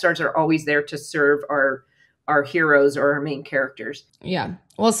purpose. Guest stars are always there to serve our heroes or our main characters. Yeah.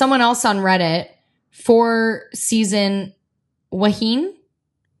 Well, someone else on Reddit, 4-season Wahine,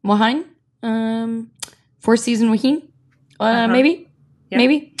 4-season Wahine,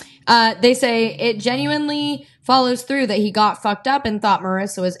 maybe. They say it genuinely follows through that he got fucked up and thought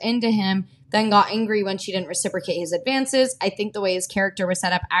Marissa was into him, then got angry when she didn't reciprocate his advances. I think the way his character was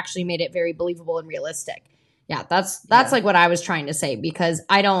set up actually made it very believable and realistic. Yeah, that's like what I was trying to say, because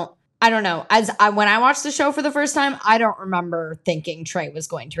I don't know. When I watched the show for the first time, I don't remember thinking Trey was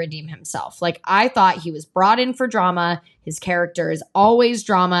going to redeem himself. Like, I thought he was brought in for drama. His character is always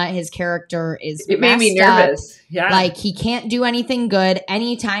drama. His character is It made me nervous. Up. Yeah. Like, he can't do anything good.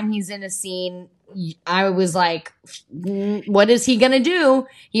 Anytime he's in a scene, I was like, what is he going to do?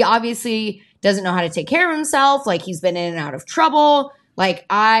 He obviously doesn't know how to take care of himself. Like, he's been in and out of trouble. Like,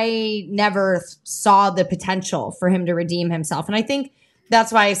 I never saw the potential for him to redeem himself. And I think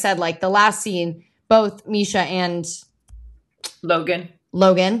that's why I said, like, the last scene, both Misha and Logan,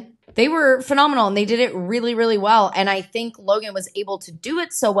 they were phenomenal and they did it really, really well. And I think Logan was able to do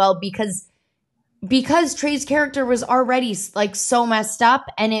it so well because Trey's character was already, like, so messed up,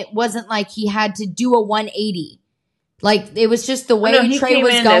 and it wasn't like he had to do a 180. Like, it was just the way Trey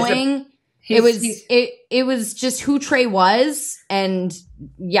was going. It was just who Trey was, and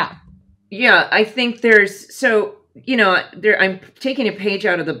yeah. Yeah, I think I'm taking a page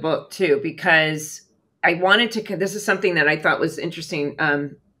out of the book too, because I wanted to, this is something that I thought was interesting.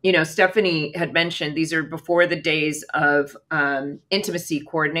 Stephanie had mentioned these are before the days of intimacy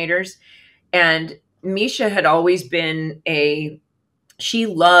coordinators. And Misha had always been she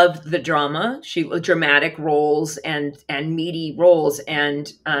loved the drama. She loved dramatic roles and meaty roles.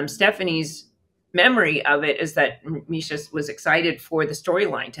 And Stephanie's memory of it is that Misha was excited for the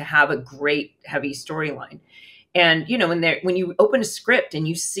storyline, to have a great, heavy storyline. And, when you open a script and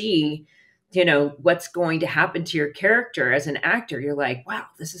you see, what's going to happen to your character as an actor, you're like, wow,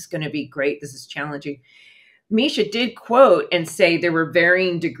 this is going to be great. This is challenging. Misha did quote and say there were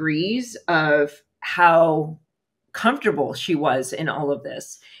varying degrees of how comfortable she was in all of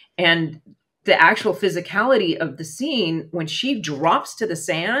this. And the actual physicality of the scene when she drops to the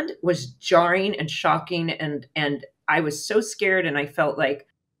sand was jarring and shocking. And I was so scared, and I felt like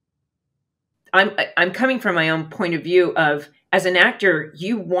I'm coming from my own point of view of, as an actor,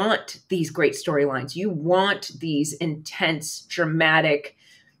 you want these great storylines. You want these intense, dramatic,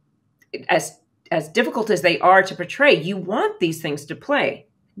 as difficult as they are to portray, you want these things to play.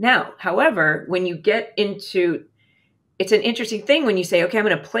 Now, however, when you get into, it's an interesting thing when you say, okay, I'm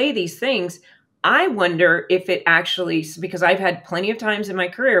going to play these things. I wonder if it actually, because I've had plenty of times in my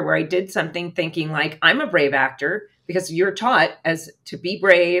career where I did something thinking like, I'm a brave actor, because you're taught as to be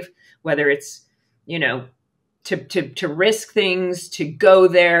brave, whether it's, to risk things, to go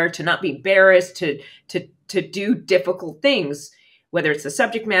there, to not be embarrassed, to do difficult things, whether it's the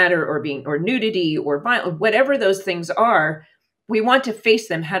subject matter or nudity or violence, whatever those things are, we want to face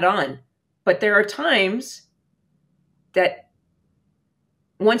them head on. But there are times that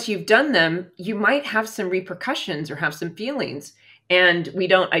once you've done them, you might have some repercussions or have some feelings. And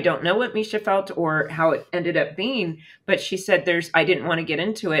I don't know what Misha felt or how it ended up being, but she said I didn't want to get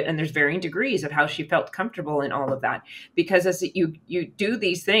into it. And there's varying degrees of how she felt comfortable in all of that, because as you do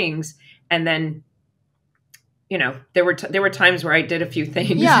these things, and then, there were times where I did a few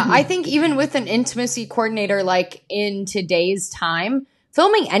things. Yeah. I think even with an intimacy coordinator, like in today's time,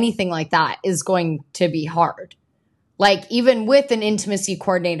 filming anything like that is going to be hard. Like, even with an intimacy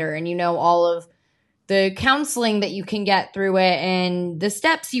coordinator and, all of the counseling that you can get through it and the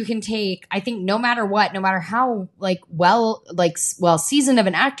steps you can take. I think no matter what, no matter how well seasoned of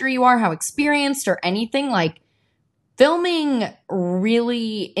an actor you are, how experienced or anything, like filming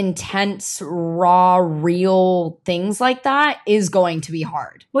really intense, raw, real things like that is going to be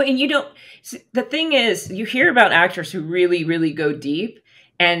hard. Well, and the thing is, you hear about actors who really, really go deep,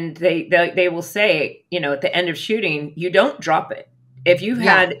 and they will say, at the end of shooting, you don't drop it. If you've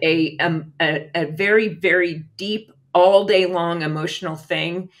had a very, very deep, all day long emotional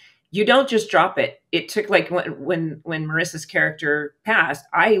thing, you don't just drop it. It took when Marissa's character passed,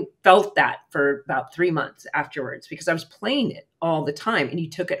 I felt that for about 3 months afterwards because I was playing it all the time, and you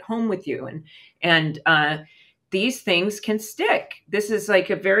took it home with you. And these things can stick. This is like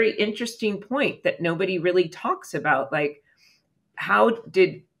a very interesting point that nobody really talks about. Like, how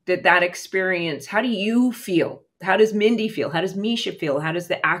did that experience? How do you feel? How does Mindy feel? How does Misha feel? How does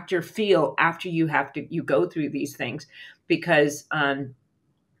the actor feel after you go through these things? Because,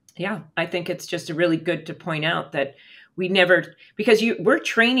 I think it's just really good to point out that we're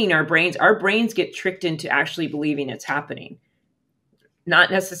training our brains. Our brains get tricked into actually believing it's happening.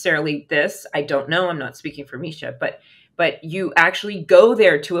 Not necessarily this. I don't know. I'm not speaking for Misha, but you actually go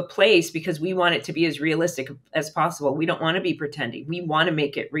there to a place because we want it to be as realistic as possible. We don't want to be pretending. We want to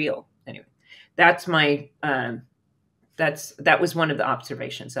make it real. Anyway, that's my, that was one of the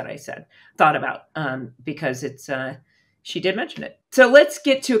observations that I thought about, because it's, she did mention it. So let's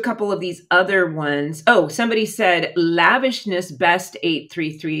get to a couple of these other ones. Oh, somebody said lavishness best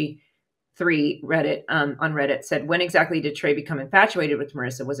 8333 Reddit, on Reddit said, when exactly did Trey become infatuated with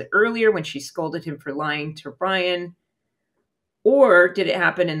Marissa? Was it earlier when she scolded him for lying to Ryan? Or did it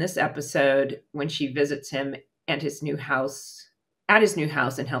happen in this episode when she visits him at his new house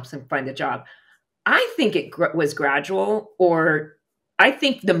and helps him find the job? I think it was gradual, or I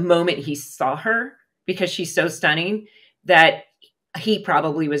think the moment he saw her, because she's so stunning, that he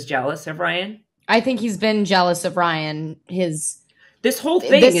probably was jealous of Ryan. I think he's been jealous of Ryan. This whole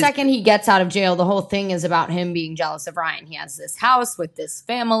thing. The second he gets out of jail, the whole thing is about him being jealous of Ryan. He has this house with this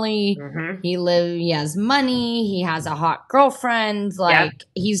family. Mm-hmm. He has money. He has a hot girlfriend.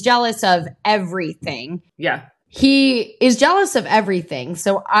 He's jealous of everything. Yeah. He is jealous of everything.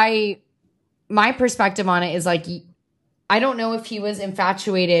 So my perspective on it is I don't know if he was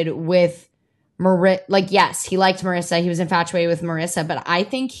infatuated with Marissa. Yes, he liked Marissa. He was infatuated with Marissa, but I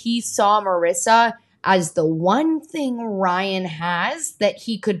think he saw Marissa as the one thing Ryan has that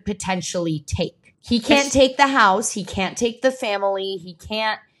he could potentially take. He can't take the house. He can't take the family.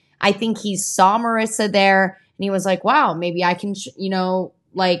 I think he saw Marissa there and he was like, wow, maybe I can,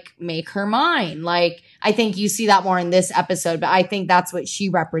 make her mine. I think you see that more in this episode, but I think that's what she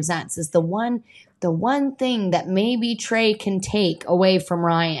represents, is the one thing that maybe Trey can take away from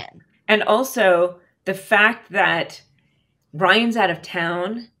Ryan. And also the fact that Ryan's out of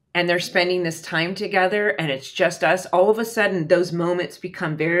town and they're spending this time together and it's just us, all of a sudden those moments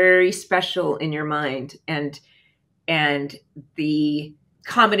become very special in your mind. And the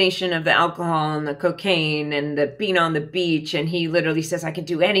combination of the alcohol and the cocaine and the being on the beach, and he literally says, I can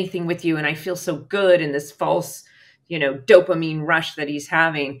do anything with you and I feel so good in this false, dopamine rush that he's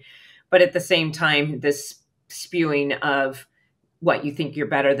having. But at the same time, this spewing of what you think you're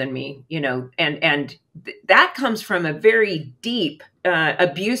better than me, and that comes from a very deep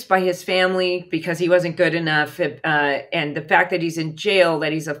abuse by his family because he wasn't good enough. And the fact that he's in jail,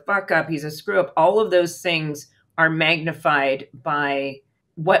 that he's a fuck up, he's a screw up, all of those things are magnified by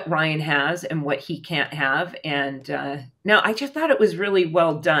what Ryan has and what he can't have. And no, I just thought it was really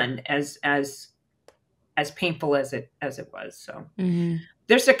well done, as painful as it was. So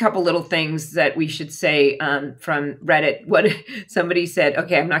there's a couple little things that we should say from Reddit. What somebody said,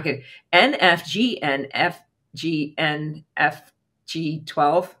 okay, I'm not going to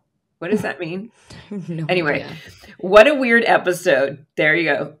NFGNFG12. What does that mean? No anyway, idea. What a weird episode. There you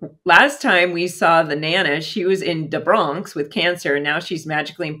go. Last time we saw the Nana, she was in the Bronx with cancer, and now she's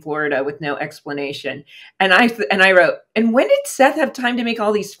magically in Florida with no explanation. And I wrote, and when did Seth have time to make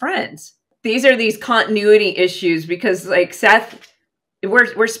all these friends? These are these continuity issues because Seth,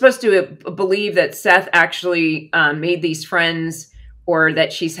 we're supposed to believe that Seth actually made these friends, or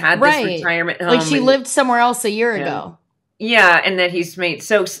that she's had this retirement home. She lived somewhere else a year ago. Yeah, and that he's made.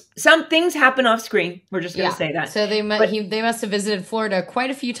 So some things happen off screen. We're just going to say that. So they must have visited Florida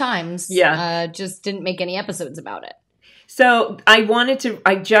quite a few times. Yeah. Just didn't make any episodes about it. So I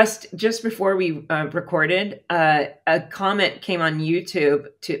just before we recorded, a comment came on YouTube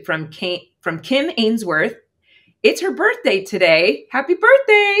from Kim Ainsworth. It's her birthday today. Happy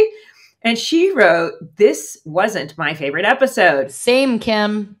birthday. And she wrote, this wasn't my favorite episode. Same,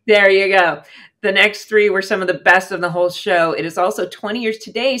 Kim. There you go. The next three were some of the best of the whole show. It is also 20 years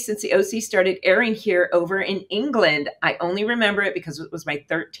today since the OC started airing here over in England. I only remember it because it was my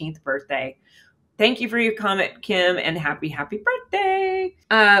 13th birthday. Thank you for your comment, Kim, and happy birthday.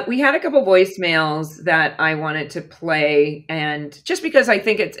 We had a couple voicemails that I wanted to play, and just because I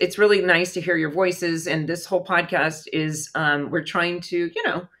think it's really nice to hear your voices, and this whole podcast is, we're trying to,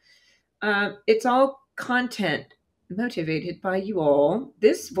 it's all content motivated by you all.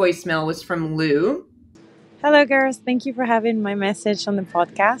 This voicemail was from Lou. Hello, girls. Thank you for having my message on the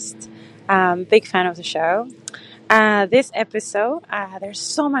podcast. Big fan of the show. This episode, there's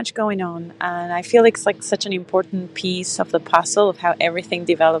so much going on, and I feel it's like such an important piece of the puzzle of how everything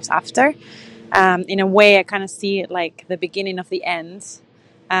develops after. In a way, I kind of see it like the beginning of the end,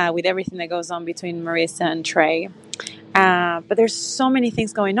 with everything that goes on between Marissa and Trey. But there's so many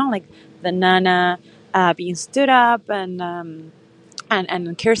things going on, like the Nana being stood up, and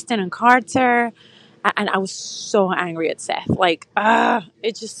Kirsten and Carter. And I was so angry at Seth. Like,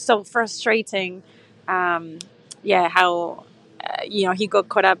 it's just so frustrating. How he got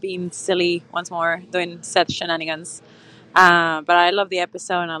caught up being silly once more, doing Seth shenanigans. But I love the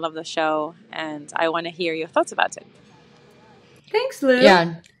episode and I love the show, and I want to hear your thoughts about it. Thanks, Lou.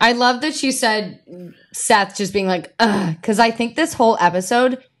 Yeah, I love that she said Seth just being like, because I think this whole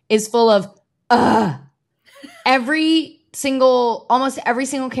episode is full of almost every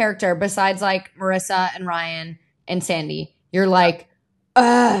single character besides like Marissa and Ryan and Sandy. You're like,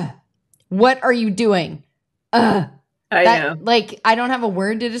 what are you doing? I know. Like, I don't have a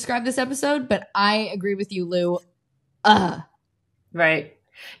word to describe this episode, but I agree with you, Lou. Right.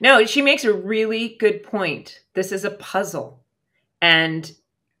 No, she makes a really good point. This is a puzzle. And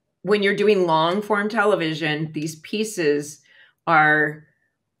when you're doing long form television, these pieces are,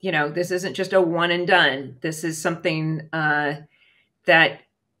 this isn't just a one and done. This is something that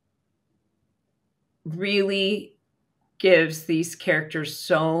really gives these characters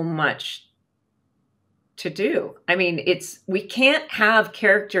so much to do. I mean, we can't have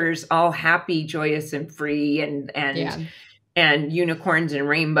characters all happy, joyous, and free, and unicorns and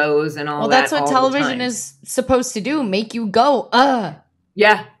rainbows and all that. Well, that's what television is supposed to do. Make you go,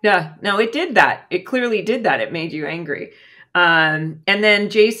 Yeah. No, it did that. It clearly did that. It made you angry. And then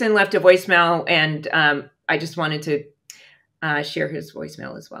Jason left a voicemail, and I just wanted to share his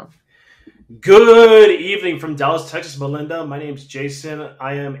voicemail as well. Good evening from Dallas, Texas, Melinda. My name's Jason.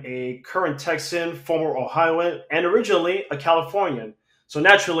 I am a current Texan, former Ohioan, and originally a Californian. So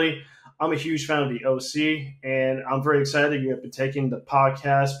naturally, I'm a huge fan of the OC, and I'm very excited that you have been taking the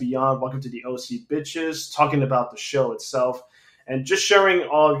podcast beyond Welcome to the OC Bitches, talking about the show itself, and just sharing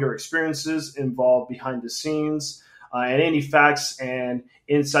all of your experiences involved behind the scenes, and any facts and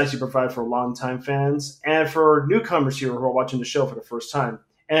insights you provide for longtime fans and for newcomers here who are watching the show for the first time.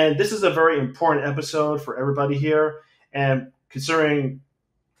 And this is a very important episode for everybody here. And considering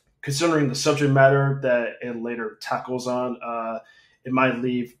the subject matter that it later tackles on, it might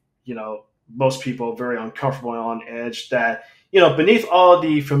leave, most people very uncomfortable and on edge that, beneath all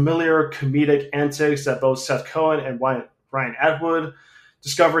the familiar comedic antics that both Seth Cohen and Ryan Atwood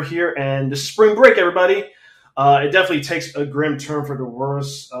discover here and the spring break, everybody, it definitely takes a grim turn for the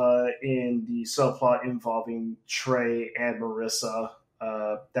worse in the subplot involving Trey and Marissa.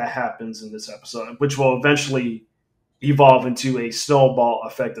 That happens in this episode, which will eventually evolve into a snowball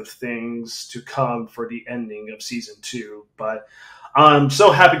effect of things to come for the ending of season 2. But I'm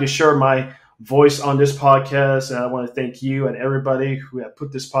so happy to share my voice on this podcast, and I want to thank you and everybody who have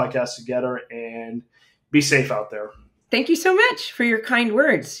put this podcast together, and be safe out there. Thank you so much for your kind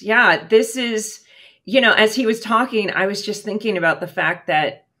words. Yeah, this is, as he was talking, I was just thinking about the fact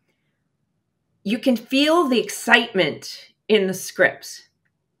that you can feel the excitement in the scripts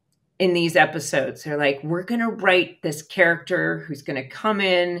in these episodes. They're like, we're going to write this character who's going to come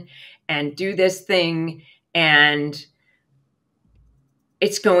in and do this thing, and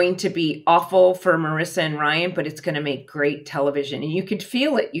it's going to be awful for Marissa and Ryan, but it's going to make great television. And you can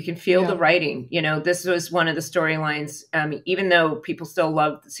feel it. You can feel the writing. This was one of the storylines. Even though people still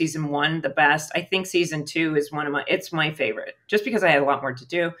love season 1 the best, I think season 2 is it's my favorite, just because I had a lot more to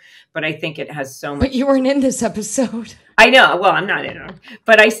do. But I think it has so much. But you weren't in this episode. I know. Well, I'm not in it,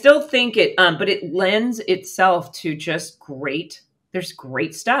 but I still think it. But it lends itself to just great. There's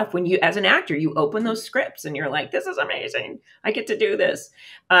great stuff when you, as an actor, you open those scripts and you're like, this is amazing. I get to do this.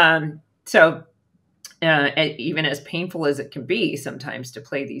 So even as painful as it can be sometimes to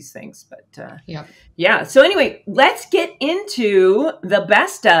play these things, but yeah. So anyway, let's get into the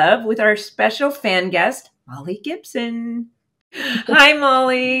best of with our special fan guest, Molly Gibson. Hi,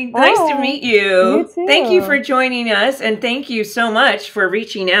 Molly. Nice to meet you. You too. Thank you for joining us, and thank you so much for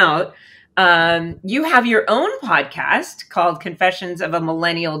reaching out. You have your own podcast called Confessions of a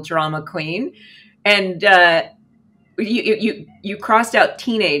Millennial Drama Queen, and you crossed out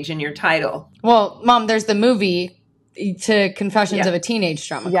teenage in your title. Well, Mom, there's the movie to Confessions of a Teenage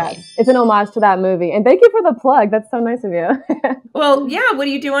Drama Queen. It's an homage to that movie. And thank you for the plug. That's so nice of you. Well, yeah. What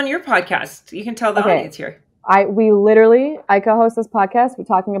do you do on your podcast? You can tell the audience here. I co-host this podcast. We're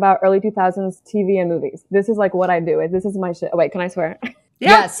talking about early 2000s TV and movies. This is like what I do. This is my shit. Oh, wait, can I swear?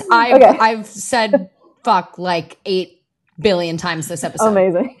 Yes, I've said fuck like 8 billion times this episode.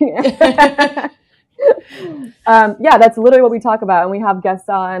 Amazing. That's literally what we talk about, and we have guests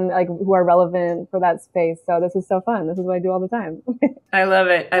on like who are relevant for that space. So this is so fun. This is what I do all the time. I love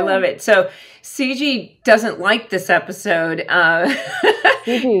it. So CG doesn't like this episode, and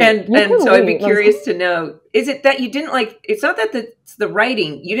so I'd be curious to know: is it that you didn't like? It's not that it's the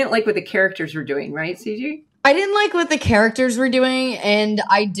writing. You didn't like what the characters were doing, right, CG? I didn't like what the characters were doing, and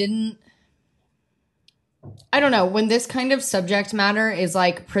I don't know, when this kind of subject matter is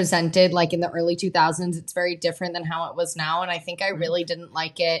like presented like in the early 2000s, it's very different than how it was now. And I think I really didn't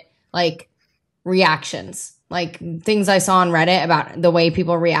like it, like reactions, like things I saw on Reddit about the way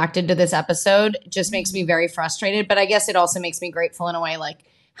people reacted to this episode just makes me very frustrated. But I guess it also makes me grateful in a way, like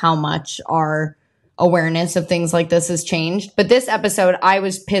how much our awareness of things like this has changed. But this episode, I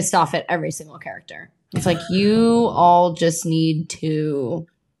was pissed off at every single character. It's like, you all just need to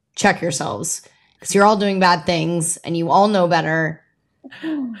check yourselves, because you're all doing bad things and you all know better.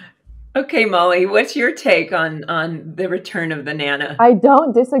 Okay, Molly, what's your take on the return of the Nana? I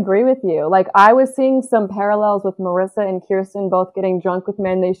don't disagree with you. Like, I was seeing some parallels with Marissa and Kirsten both getting drunk with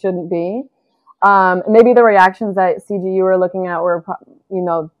men they shouldn't be. Maybe the reactions that CG you were looking at were,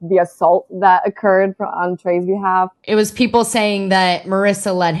 the assault that occurred on Trey's behalf. It was people saying that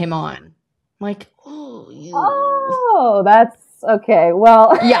Marissa led him on. Like, oh, that's okay.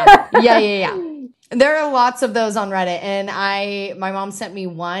 Well, yeah. There are lots of those on Reddit, and my mom sent me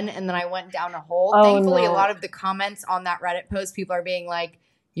one, and then I went down a hole. Thankfully, a lot of the comments on that Reddit post, people are being like,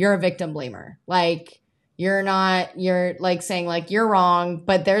 you're a victim blamer. Like, you're like saying like, you're wrong.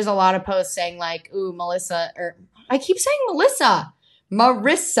 But there's a lot of posts saying like, ooh, I keep saying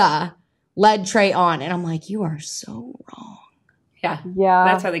Marissa led Trey on. And I'm like, you are so wrong. Yeah.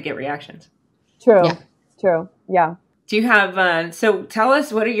 That's how they get reactions. True. Yeah. Do you have, so tell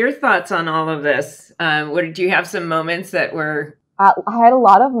us, what are your thoughts on all of this? Do you have some moments that were? I had a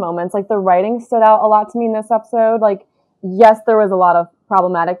lot of moments. Like, the writing stood out a lot to me in this episode. Like, yes, there was a lot of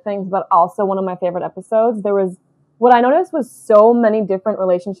problematic things, but also one of my favorite episodes. What I noticed was so many different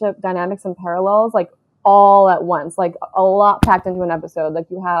relationship dynamics and parallels, like all at once, like a lot packed into an episode. Like,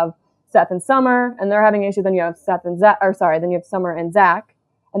 you have Seth and Summer and they're having issues. Then you have then you have Summer and Zach.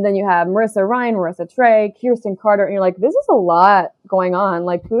 And then you have Marissa Ryan, Marissa Trey, Kirsten Carter, and you're like, this is a lot going on.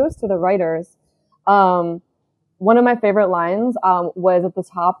 Like, kudos to the writers. One of my favorite lines was at the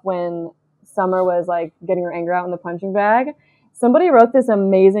top when Summer was like getting her anger out in the punching bag. Somebody wrote this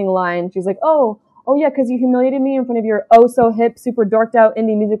amazing line. She's like, oh yeah, because you humiliated me in front of your so hip, super dorked out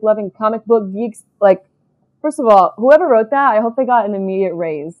indie music loving comic book geeks. Like, first of all, whoever wrote that, I hope they got an immediate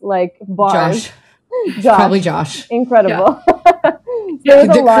raise. Like, bars. Josh. Probably Josh. Incredible. Yeah. There's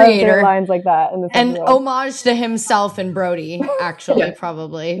a lot of great lines like that in this episode. Homage to himself and Brody, actually,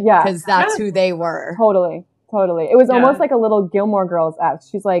 probably. Yeah. Because that's who they were. Totally. It was almost like a little Gilmore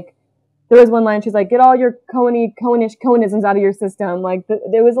Girls-esque. She's like, there was one line, she's like, get all your Cohenisms out of your system. Like,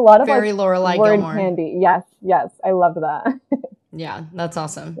 there was a lot of very Lorelai word Gilmore candy. Yes. I loved that. Yeah, that's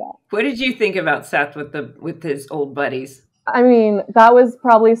awesome. Yeah. What did you think about Seth with his old buddies? I mean, that was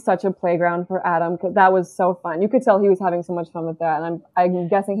probably such a playground for Adam, because that was so fun. You could tell he was having so much fun with that, and I'm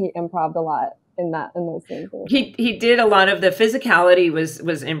guessing he improv'd a lot in those scenes. He did a lot of the physicality was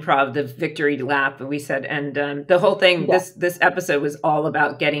improv, the victory lap, we said, and the whole thing. Yeah. This episode was all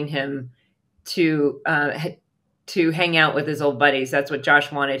about getting him to hang out with his old buddies. That's what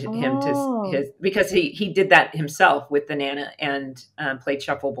Josh wanted him to because he did that himself with the Nana and played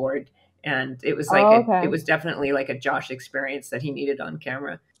shuffleboard. And it was like it was definitely like a Josh experience that he needed on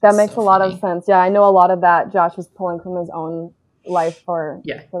camera. That makes a lot of sense. Yeah, I know a lot of that Josh was pulling from his own life for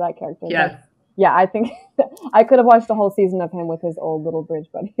that character. Yeah. Yeah, I think I could have watched a whole season of him with his old little bridge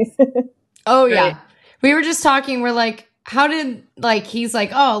buddies. Oh, yeah. Right. We were just talking. We're like, how did, like, he's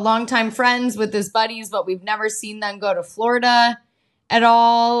like, oh, longtime friends with his buddies, but we've never seen them go to Florida at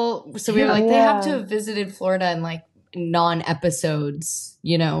all. So we were like, they have to have visited Florida in, like, non-episodes,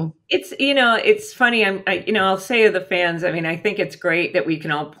 it's funny. I'll say to the fans, I mean, I think it's great that we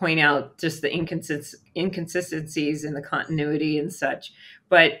can all point out just the inconsistencies in the continuity and such,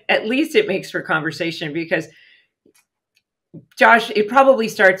 but at least it makes for conversation, because Josh, it probably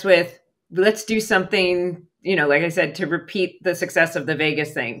starts with, let's do something, like I said, to repeat the success of the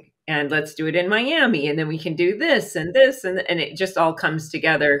Vegas thing. And let's do it in Miami. And then we can do this and this. And it just all comes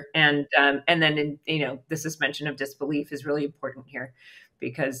together. And then, the suspension of disbelief is really important here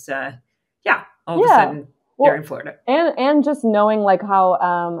because, all of a sudden they're in Florida. And just knowing like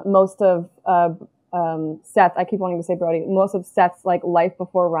how most of Seth, I keep wanting to say Brody, most of Seth's like life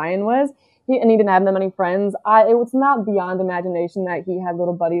before Ryan was, he didn't have that many friends. It was not beyond imagination that he had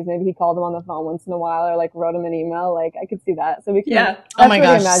little buddies. Maybe he called them on the phone once in a while or like wrote him an email. Like I could see that. So we can. Oh my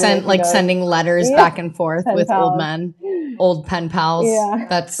gosh, sending letters back and forth with old men, old pen pals. Yeah.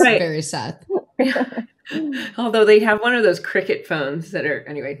 That's very Seth. Although they have one of those cricket phones that are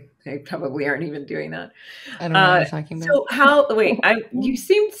anyway. They probably aren't even doing that. I don't know what you're talking about.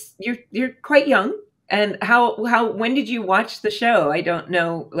 So you're quite young. And when did you watch the show? I don't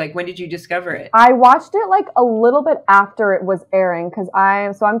know. Like, when did you discover it? I watched it like a little bit after it was airing because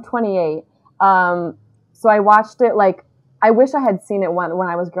I'm 28. So I watched it like, I wish I had seen it when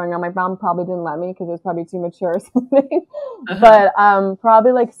I was growing up. My mom probably didn't let me because it was probably too mature or something. But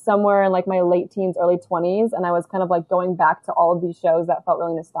probably like somewhere in like my late teens, early 20s. And I was kind of like going back to all of these shows that felt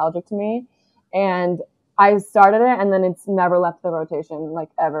really nostalgic to me. And I started it and then it's never left the rotation, like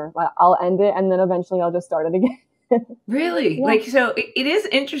ever. Like, I'll end it and then eventually I'll just start it again. Really? Yeah. Like, so it is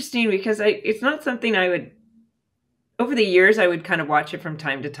interesting because it's not something I would, over the years, I would kind of watch it from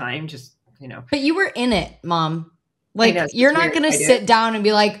time to time, just, But you were in it, Mom. Like, you're not going to sit down and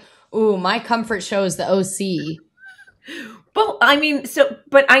be like, ooh, my comfort show is the OC. Well, I mean,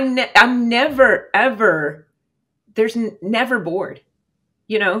 but I'm never, ever, there's never bored.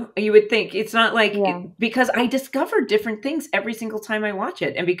 You would think it's not like, because I discover different things every single time I watch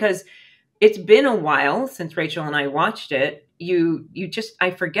it. And because it's been a while since Rachel and I watched it,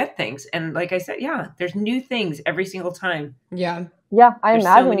 I forget things. And like I said, there's new things every single time. Yeah. Yeah, I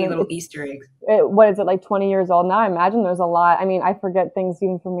imagine. So many little Easter eggs. What is it, like 20 years old now? I imagine there's a lot. I mean, I forget things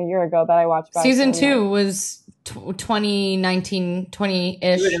even from a year ago that I watched back. Season 2 was 2019,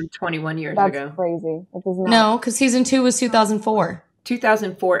 20-ish. 21 years ago. That's crazy. No, because season 2 was 2004.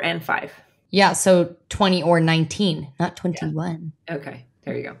 2004 and 5. Yeah, so 20 or 19, not 21. Yeah. Okay,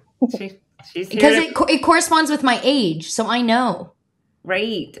 there you go. She's because it corresponds with my age, so I know.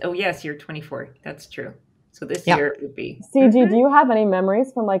 Right. Oh, yes, you're 24. That's true. So this year it would be. CG, do you have any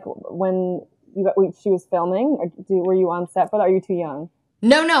memories from like when she was filming? Or were you on set for that? Or are you too young?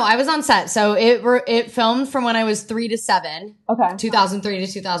 No, I was on set. So it filmed from when I was 3 to 7. Okay. 2003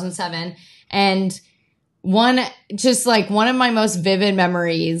 to 2007. And one of my most vivid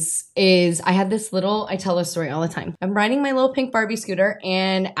memories is I had this I tell this story all the time. I'm riding my little pink Barbie scooter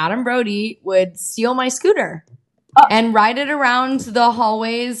and Adam Brody would steal my scooter. And ride it around the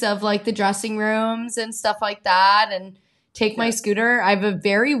hallways of like the dressing rooms and stuff like that and take my scooter. I have a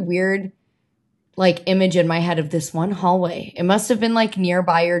very weird like image in my head of this one hallway. It must have been like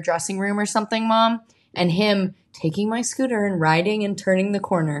nearby your dressing room or something, Mom. And him taking my scooter and riding and turning the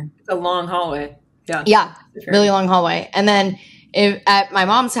corner. It's a long hallway. Yeah. Yeah. Really long hallway. And then at my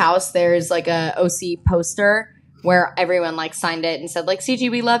mom's house, there's like a OC poster where everyone like signed it and said like, CG,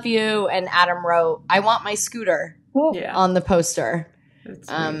 we love you. And Adam wrote, I want my scooter. On the poster.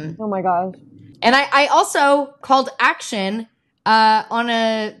 Oh my gosh. And I also called action on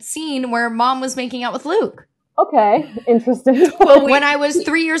a scene where Mom was making out with Luke. Okay, interesting. Well, when I was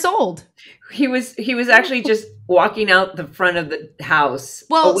 3 years old. He was actually just walking out the front of the house.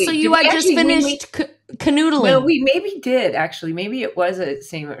 Well, so you had just finished canoodling. Well, we maybe did actually. Maybe it was a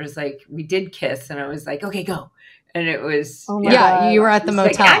scene where it was like we did kiss, and I was like, "Okay, go," and it was you were at the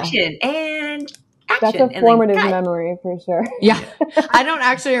motel. Like, action and. That's a formative memory for sure. Yeah. I don't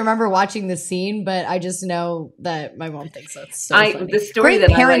actually remember watching the scene, but I just know that my mom thinks that's so funny. The story Great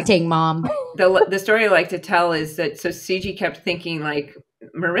parenting, Mom. The story I like to tell is that so CG kept thinking like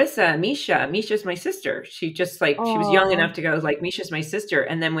Misha's my sister. She just like she was young enough to go like Misha's my sister.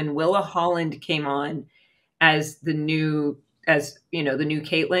 And then when Willa Holland came on as the new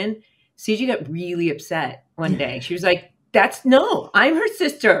Caitlin, CG got really upset one day. She was like, I'm her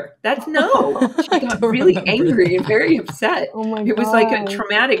sister. She got really angry and very upset. Oh my God. It was like a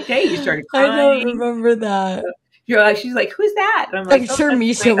traumatic day. You started crying. I don't remember that. She's like, who's that? And I'm like, sure,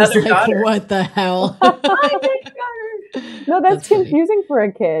 Misha was like, daughter. What the hell? No, that's confusing for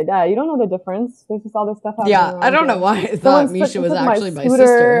a kid. You don't know the difference. There's just all this stuff happening. Yeah, I don't know why I thought Misha was actually my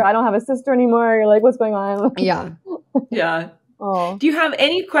sister. I don't have a sister anymore. You're like, what's going on? Yeah. Yeah. Oh. Do you have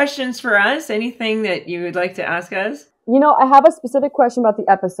any questions for us? Anything that you would like to ask us? I have a specific question about the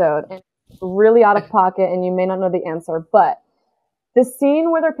episode. And it's really out of pocket, and you may not know the answer, but the scene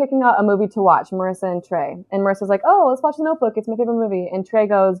where they're picking out a movie to watch, Marissa and Trey, and Marissa's like, oh, let's watch The Notebook. It's my favorite movie. And Trey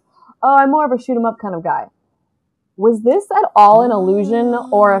goes, oh, I'm more of a shoot 'em up kind of guy. Was this at all an allusion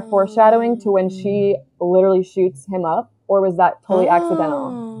or a foreshadowing to when she literally shoots him up, or was that totally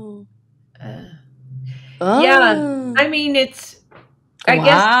accidental? Yeah, I mean, it's. I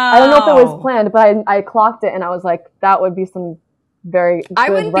guess I don't know if it was planned, but I clocked it and I was like, that would be some very good I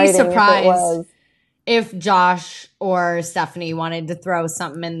wouldn't be writing surprised if Josh or Stephanie wanted to throw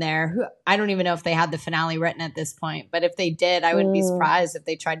something in there. I don't even know if they had the finale written at this point, but if they did, I wouldn't be surprised if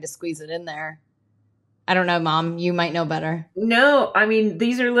they tried to squeeze it in there. I don't know, Mom. You might know better. No, I mean,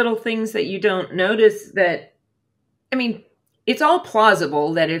 these are little things that you don't notice that, I mean, it's all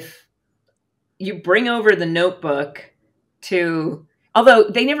plausible that if you bring over the Notebook to, although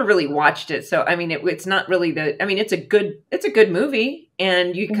they never really watched it. So, I mean, it's not really it's a good movie.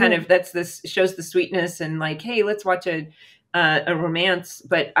 And you kind of, shows the sweetness and like, hey, let's watch a romance.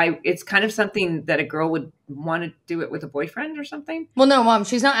 But it's kind of something that a girl would want to do it with a boyfriend or something. Well, no, Mom,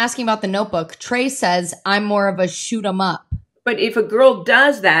 she's not asking about the Notebook. Trey says, I'm more of a shoot 'em up. But if a girl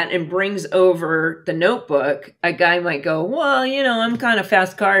does that and brings over the Notebook, a guy might go, well, I'm kind of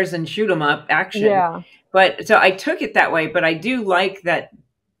fast cars and shoot 'em up action. Yeah. But so I took it that way, but I do like that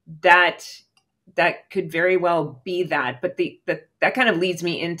could very well be that. But that kind of leads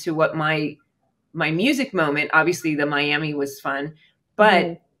me into what my music moment. Obviously, the Miami was fun,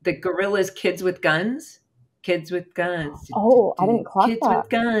 but the Gorillaz Kids with Guns. Oh, I didn't clock Kids that. with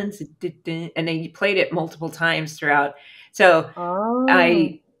Guns. And they played it multiple times throughout. So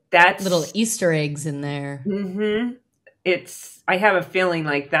that's little Easter eggs in there. Mm-hmm. I have a feeling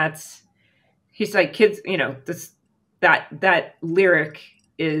like he's like kids, that lyric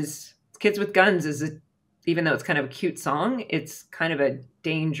is Kids with Guns even though it's kind of a cute song, it's kind of a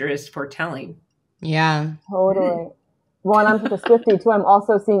dangerous foretelling. Yeah. Totally. Well, and I'm such a Swiftie too. I'm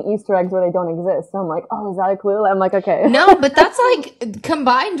also seeing Easter eggs where they don't exist. So I'm like, oh, is that a clue? I'm like, okay. No, but that's like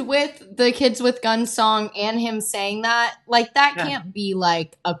combined with the Kids with Guns song and him saying that, like that can't be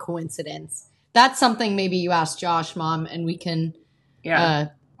like a coincidence. That's something maybe you ask Josh, Mom, and we can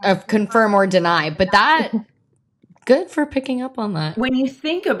confirm or deny. But that, good for picking up on that. When you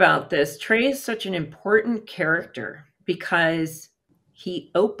think about this, Trey is such an important character because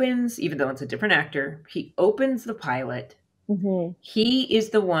he opens, even though it's a different actor, he opens the pilot. Mm-hmm. He is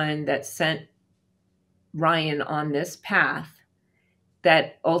the one that sent Ryan on this path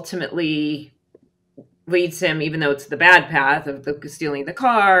that ultimately leads him, even though it's the bad path of stealing the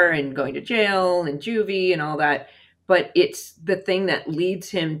car and going to jail and juvie and all that. But it's the thing that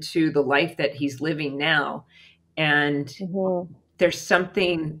leads him to the life that he's living now. And there's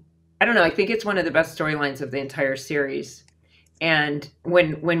something, I don't know, I think it's one of the best storylines of the entire series. And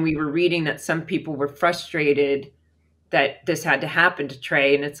when we were reading that some people were frustrated that this had to happen to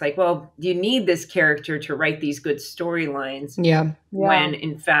Trey, and it's like, well, you need this character to write these good storylines. Yeah. When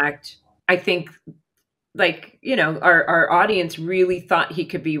in fact, I think our audience really thought he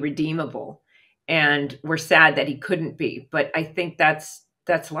could be redeemable, and we're sad that he couldn't be. But I think that's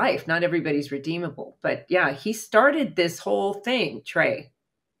life. Not everybody's redeemable. But yeah, he started this whole thing, Trey,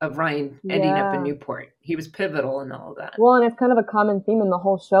 of Ryan ending up in Newport. He was pivotal in all of that. Well, and it's kind of a common theme in the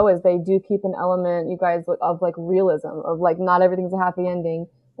whole show is they do keep an element, you guys, of like realism, of like not everything's a happy ending.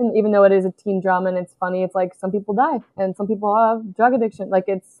 And even though it is a teen drama and it's funny, it's like some people die and some people have drug addiction. Like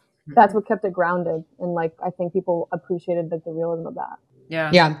that's what kept it grounded. And like, I think people appreciated like the realism of that. Yeah.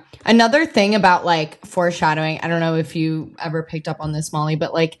 Yeah. Another thing about like foreshadowing, I don't know if you ever picked up on this, Molly,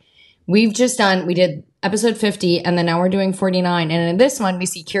 but like we did episode 50 and then now we're doing 49. And in this one, we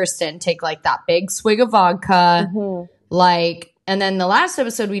see Kirsten take like that big swig of vodka. Like, and then the last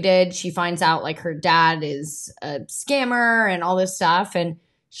episode we did, she finds out like her dad is a scammer and all this stuff. And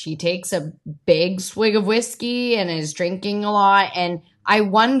she takes a big swig of whiskey and is drinking a lot. And I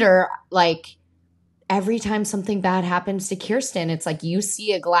wonder, like, every time something bad happens to Kirsten, it's like you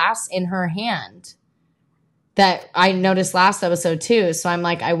see a glass in her hand. That I noticed last episode too. So I'm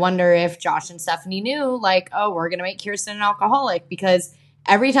like, I wonder if Josh and Stephanie knew, like, oh, we're going to make Kirsten an alcoholic because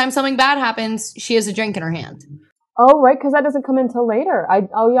every time something bad happens, she has a drink in her hand. Oh, right. Because that doesn't come until later.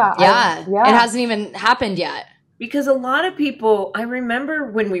 Yeah. It hasn't even happened yet. Because a lot of people, I remember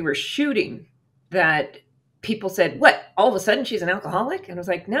when we were shooting that people said, what, all of a sudden she's an alcoholic? And I was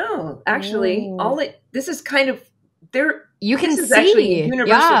like, no, actually, this is kind of you can this is see actually a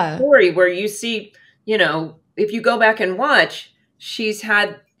universal story where you see, if you go back and watch, she's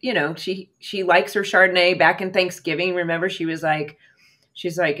had, she likes her Chardonnay back in Thanksgiving. Remember, she's like,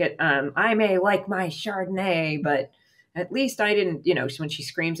 I may like my Chardonnay, but at least I didn't, when she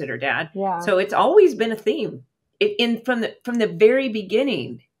screams at her dad. Yeah. So it's always been a theme from the very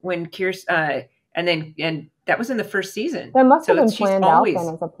beginning when Kirsten, and that was in the first season. That must have been she's planned always, out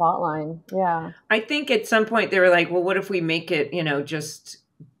then as a plot line. Yeah. I think at some point they were like, well, what if we make it, just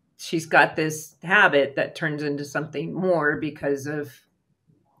she's got this habit that turns into something more because of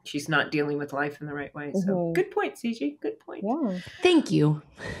she's not dealing with life in the right way. So good point, CG. Good point. Yeah. Thank you.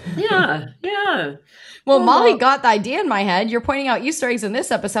 Yeah. Yeah. Well, Molly got the idea in my head. You're pointing out Easter eggs in this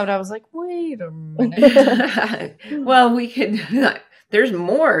episode. I was like, wait a minute. Well, we could, there's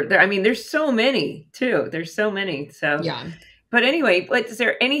more. There's so many too. There's so many. So yeah. But anyway, is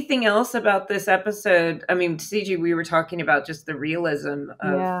there anything else about this episode? CG, we were talking about just the realism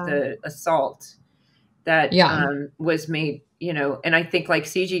of the assault that was made, and I think like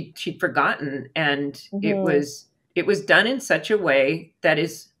CG, she'd forgotten, and it was done in such a way that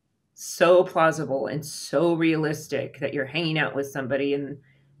is so plausible and so realistic that you're hanging out with somebody and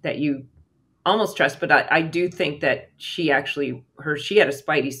that you almost trust. But I do think that she had a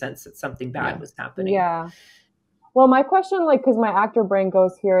spidey sense that something bad was happening. Yeah. Well, my question, because my actor brain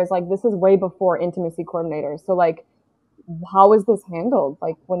goes here, is this is way before intimacy coordinators. So how is this handled?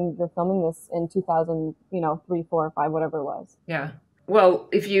 When you're filming this in 2003, 4, or 5, whatever it was. Yeah. Well,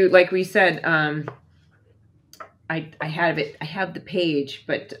 if you, like we said, I have the page,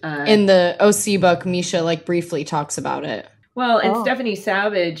 but in the OC book, Misha briefly talks about it. Well, and Stephanie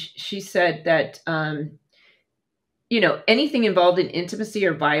Savage, she said that anything involved in intimacy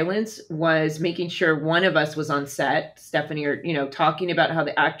or violence was making sure one of us was on set, Stephanie, or talking about how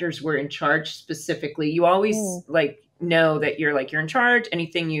the actors were in charge specifically. You always know that you're in charge.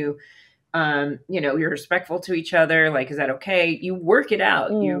 Anything you're respectful to each other. Is that okay? You work it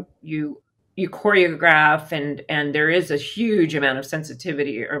out. You choreograph, and there is a huge amount of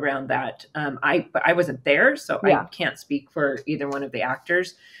sensitivity around that. I wasn't there, so I can't speak for either one of the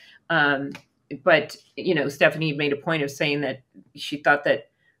actors. But Stephanie made a point of saying that she thought that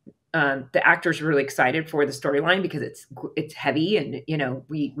the actors were really excited for the storyline because it's heavy, and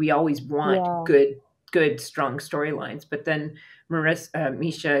we always want good strong storylines. But then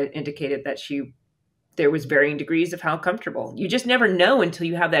Misha indicated that there was varying degrees of how comfortable. You just never know until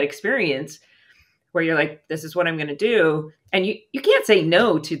you have that experience where you're like, this is what I'm going to do. And you can't say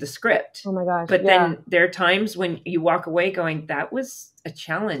no to the script. Oh my gosh. But then there are times when you walk away going, that was a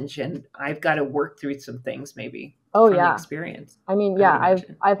challenge and I've got to work through some things maybe from the experience.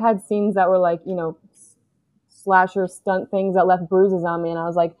 I've had scenes that were slasher stunt things that left bruises on me. And I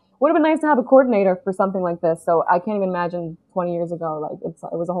was like, would have been nice to have a coordinator for something like this. So I can't even imagine 20 years ago, it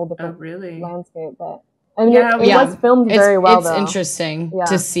was a whole different landscape. But it was filmed very well. It's interesting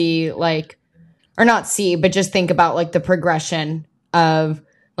to see or not see, but just think about the progression of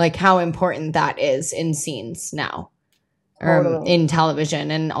how important that is in scenes now, or in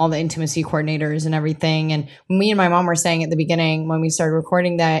television, and all the intimacy coordinators and everything. And me and my mom were saying at the beginning when we started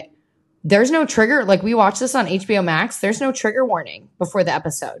recording that there's no trigger. We watched this on HBO Max. There's no trigger warning before the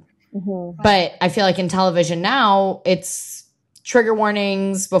episode. Mm-hmm. But I feel in television now, it's trigger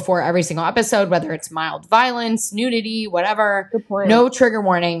warnings before every single episode, whether it's mild violence, nudity, whatever. Good point. No trigger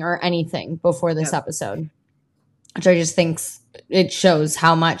warning or anything before this episode, which I just think it shows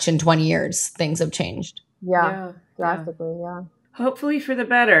how much in 20 years things have changed. Yeah. Drastically, yeah. Hopefully for the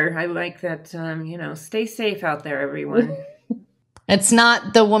better. I like that, stay safe out there, everyone. It's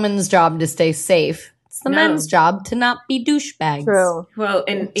not the woman's job to stay safe. It's the men's job to not be douchebags. True. Well,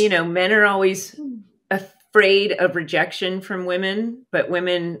 and, men are always afraid of rejection from women, but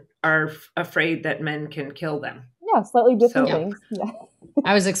women are afraid that men can kill them. Yeah, slightly different things. Yeah.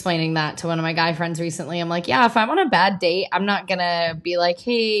 I was explaining that to one of my guy friends recently. I'm like, if I'm on a bad date, I'm not going to be like,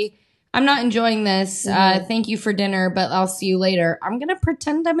 hey, I'm not enjoying this. Thank you for dinner, but I'll see you later. I'm going to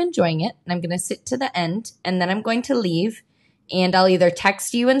pretend I'm enjoying it, and I'm going to sit to the end, and then I'm going to leave, and I'll either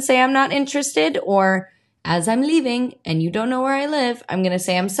text you and say I'm not interested, or as I'm leaving and you don't know where I live, I'm going to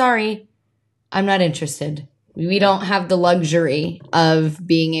say, I'm sorry, I'm not interested. We don't have the luxury of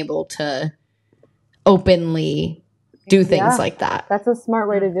being able to openly do things like that. That's a smart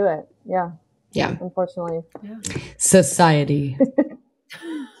way to do it. Yeah. Yeah. Unfortunately. Yeah. Society.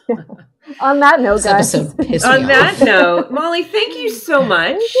 On that note, guys. On that note, Molly, thank you so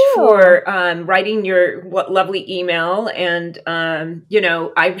much for writing your lovely email. And,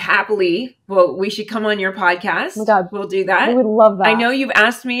 I happily, we should come on your podcast. Oh my God. We'll do that. We would love that. I know you've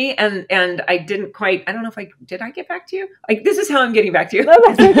asked me and I didn't quite, I don't know if did I get back to you? This is how I'm getting back to you. No,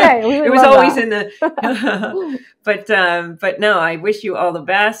 that's okay. It was always in the, but no, I wish you all the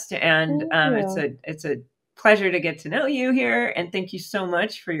best. And it's a pleasure to get to know you here, and thank you so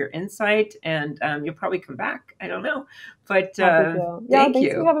much for your insight. And you'll probably come back. I don't know, but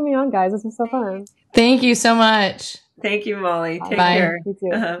thanks for having me on, guys. This was so fun. Thank you so much. Thank you, Molly. Take Bye. care. You too.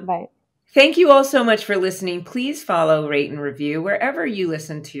 Bye. Thank you all so much for listening. Please follow, rate, and review wherever you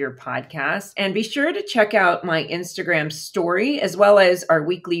listen to your podcast. And be sure to check out my Instagram story as well as our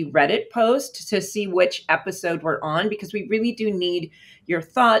weekly Reddit post to see which episode we're on, because we really do need your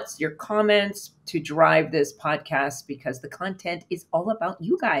thoughts, your comments to drive this podcast, because the content is all about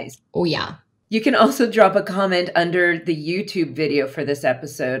you guys. Oh, yeah. You can also drop a comment under the YouTube video for this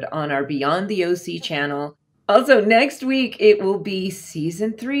episode on our Beyond the OC channel. Also, next week, it will be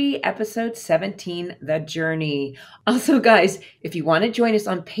Season 3, Episode 17, The Journey. Also, guys, if you want to join us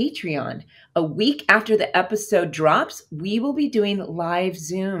on Patreon, a week after the episode drops, we will be doing live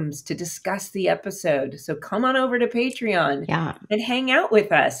Zooms to discuss the episode. So come on over to Patreon and hang out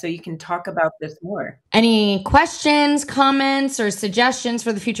with us so you can talk about this more. Any questions, comments, or suggestions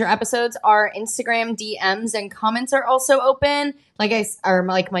for the future episodes? Our Instagram DMs and comments are also open. Like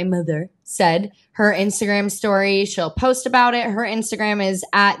my mother said, her Instagram story, she'll post about it. Her Instagram is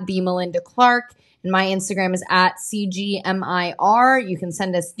at the Melinda Clark, and my Instagram is at CGMIR. You can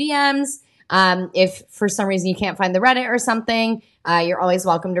send us DMs. If for some reason you can't find the Reddit or something, you're always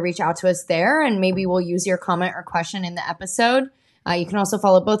welcome to reach out to us there, and maybe we'll use your comment or question in the episode. You can also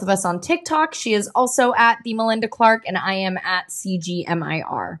follow both of us on TikTok. She is also at the Melinda Clark, and I am at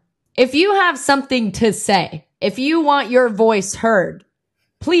CGMIR. If you have something to say, if you want your voice heard,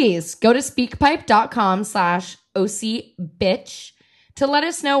 please go to speakpipe.com/OCBitch to let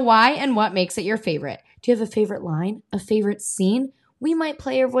us know why and what makes it your favorite. Do you have a favorite line, a favorite scene? We might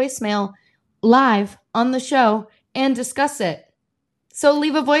play your voicemail live on the show and discuss it. So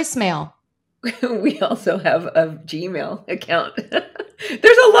leave a voicemail. We also have a Gmail account.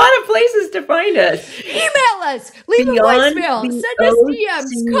 There's a lot of places to find us. Email us. Leave a voicemail. Send us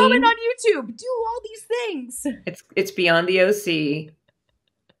DMs. Comment on YouTube. Do all these things. It's Beyond the OC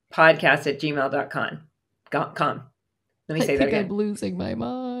podcast at gmail.com. Let me say that again. I'm losing my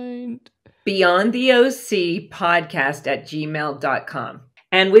mind. Beyond the OC podcast at gmail.com.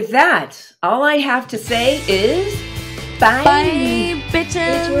 And with that, all I have to say is bye. Bye,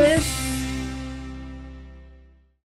 bitches.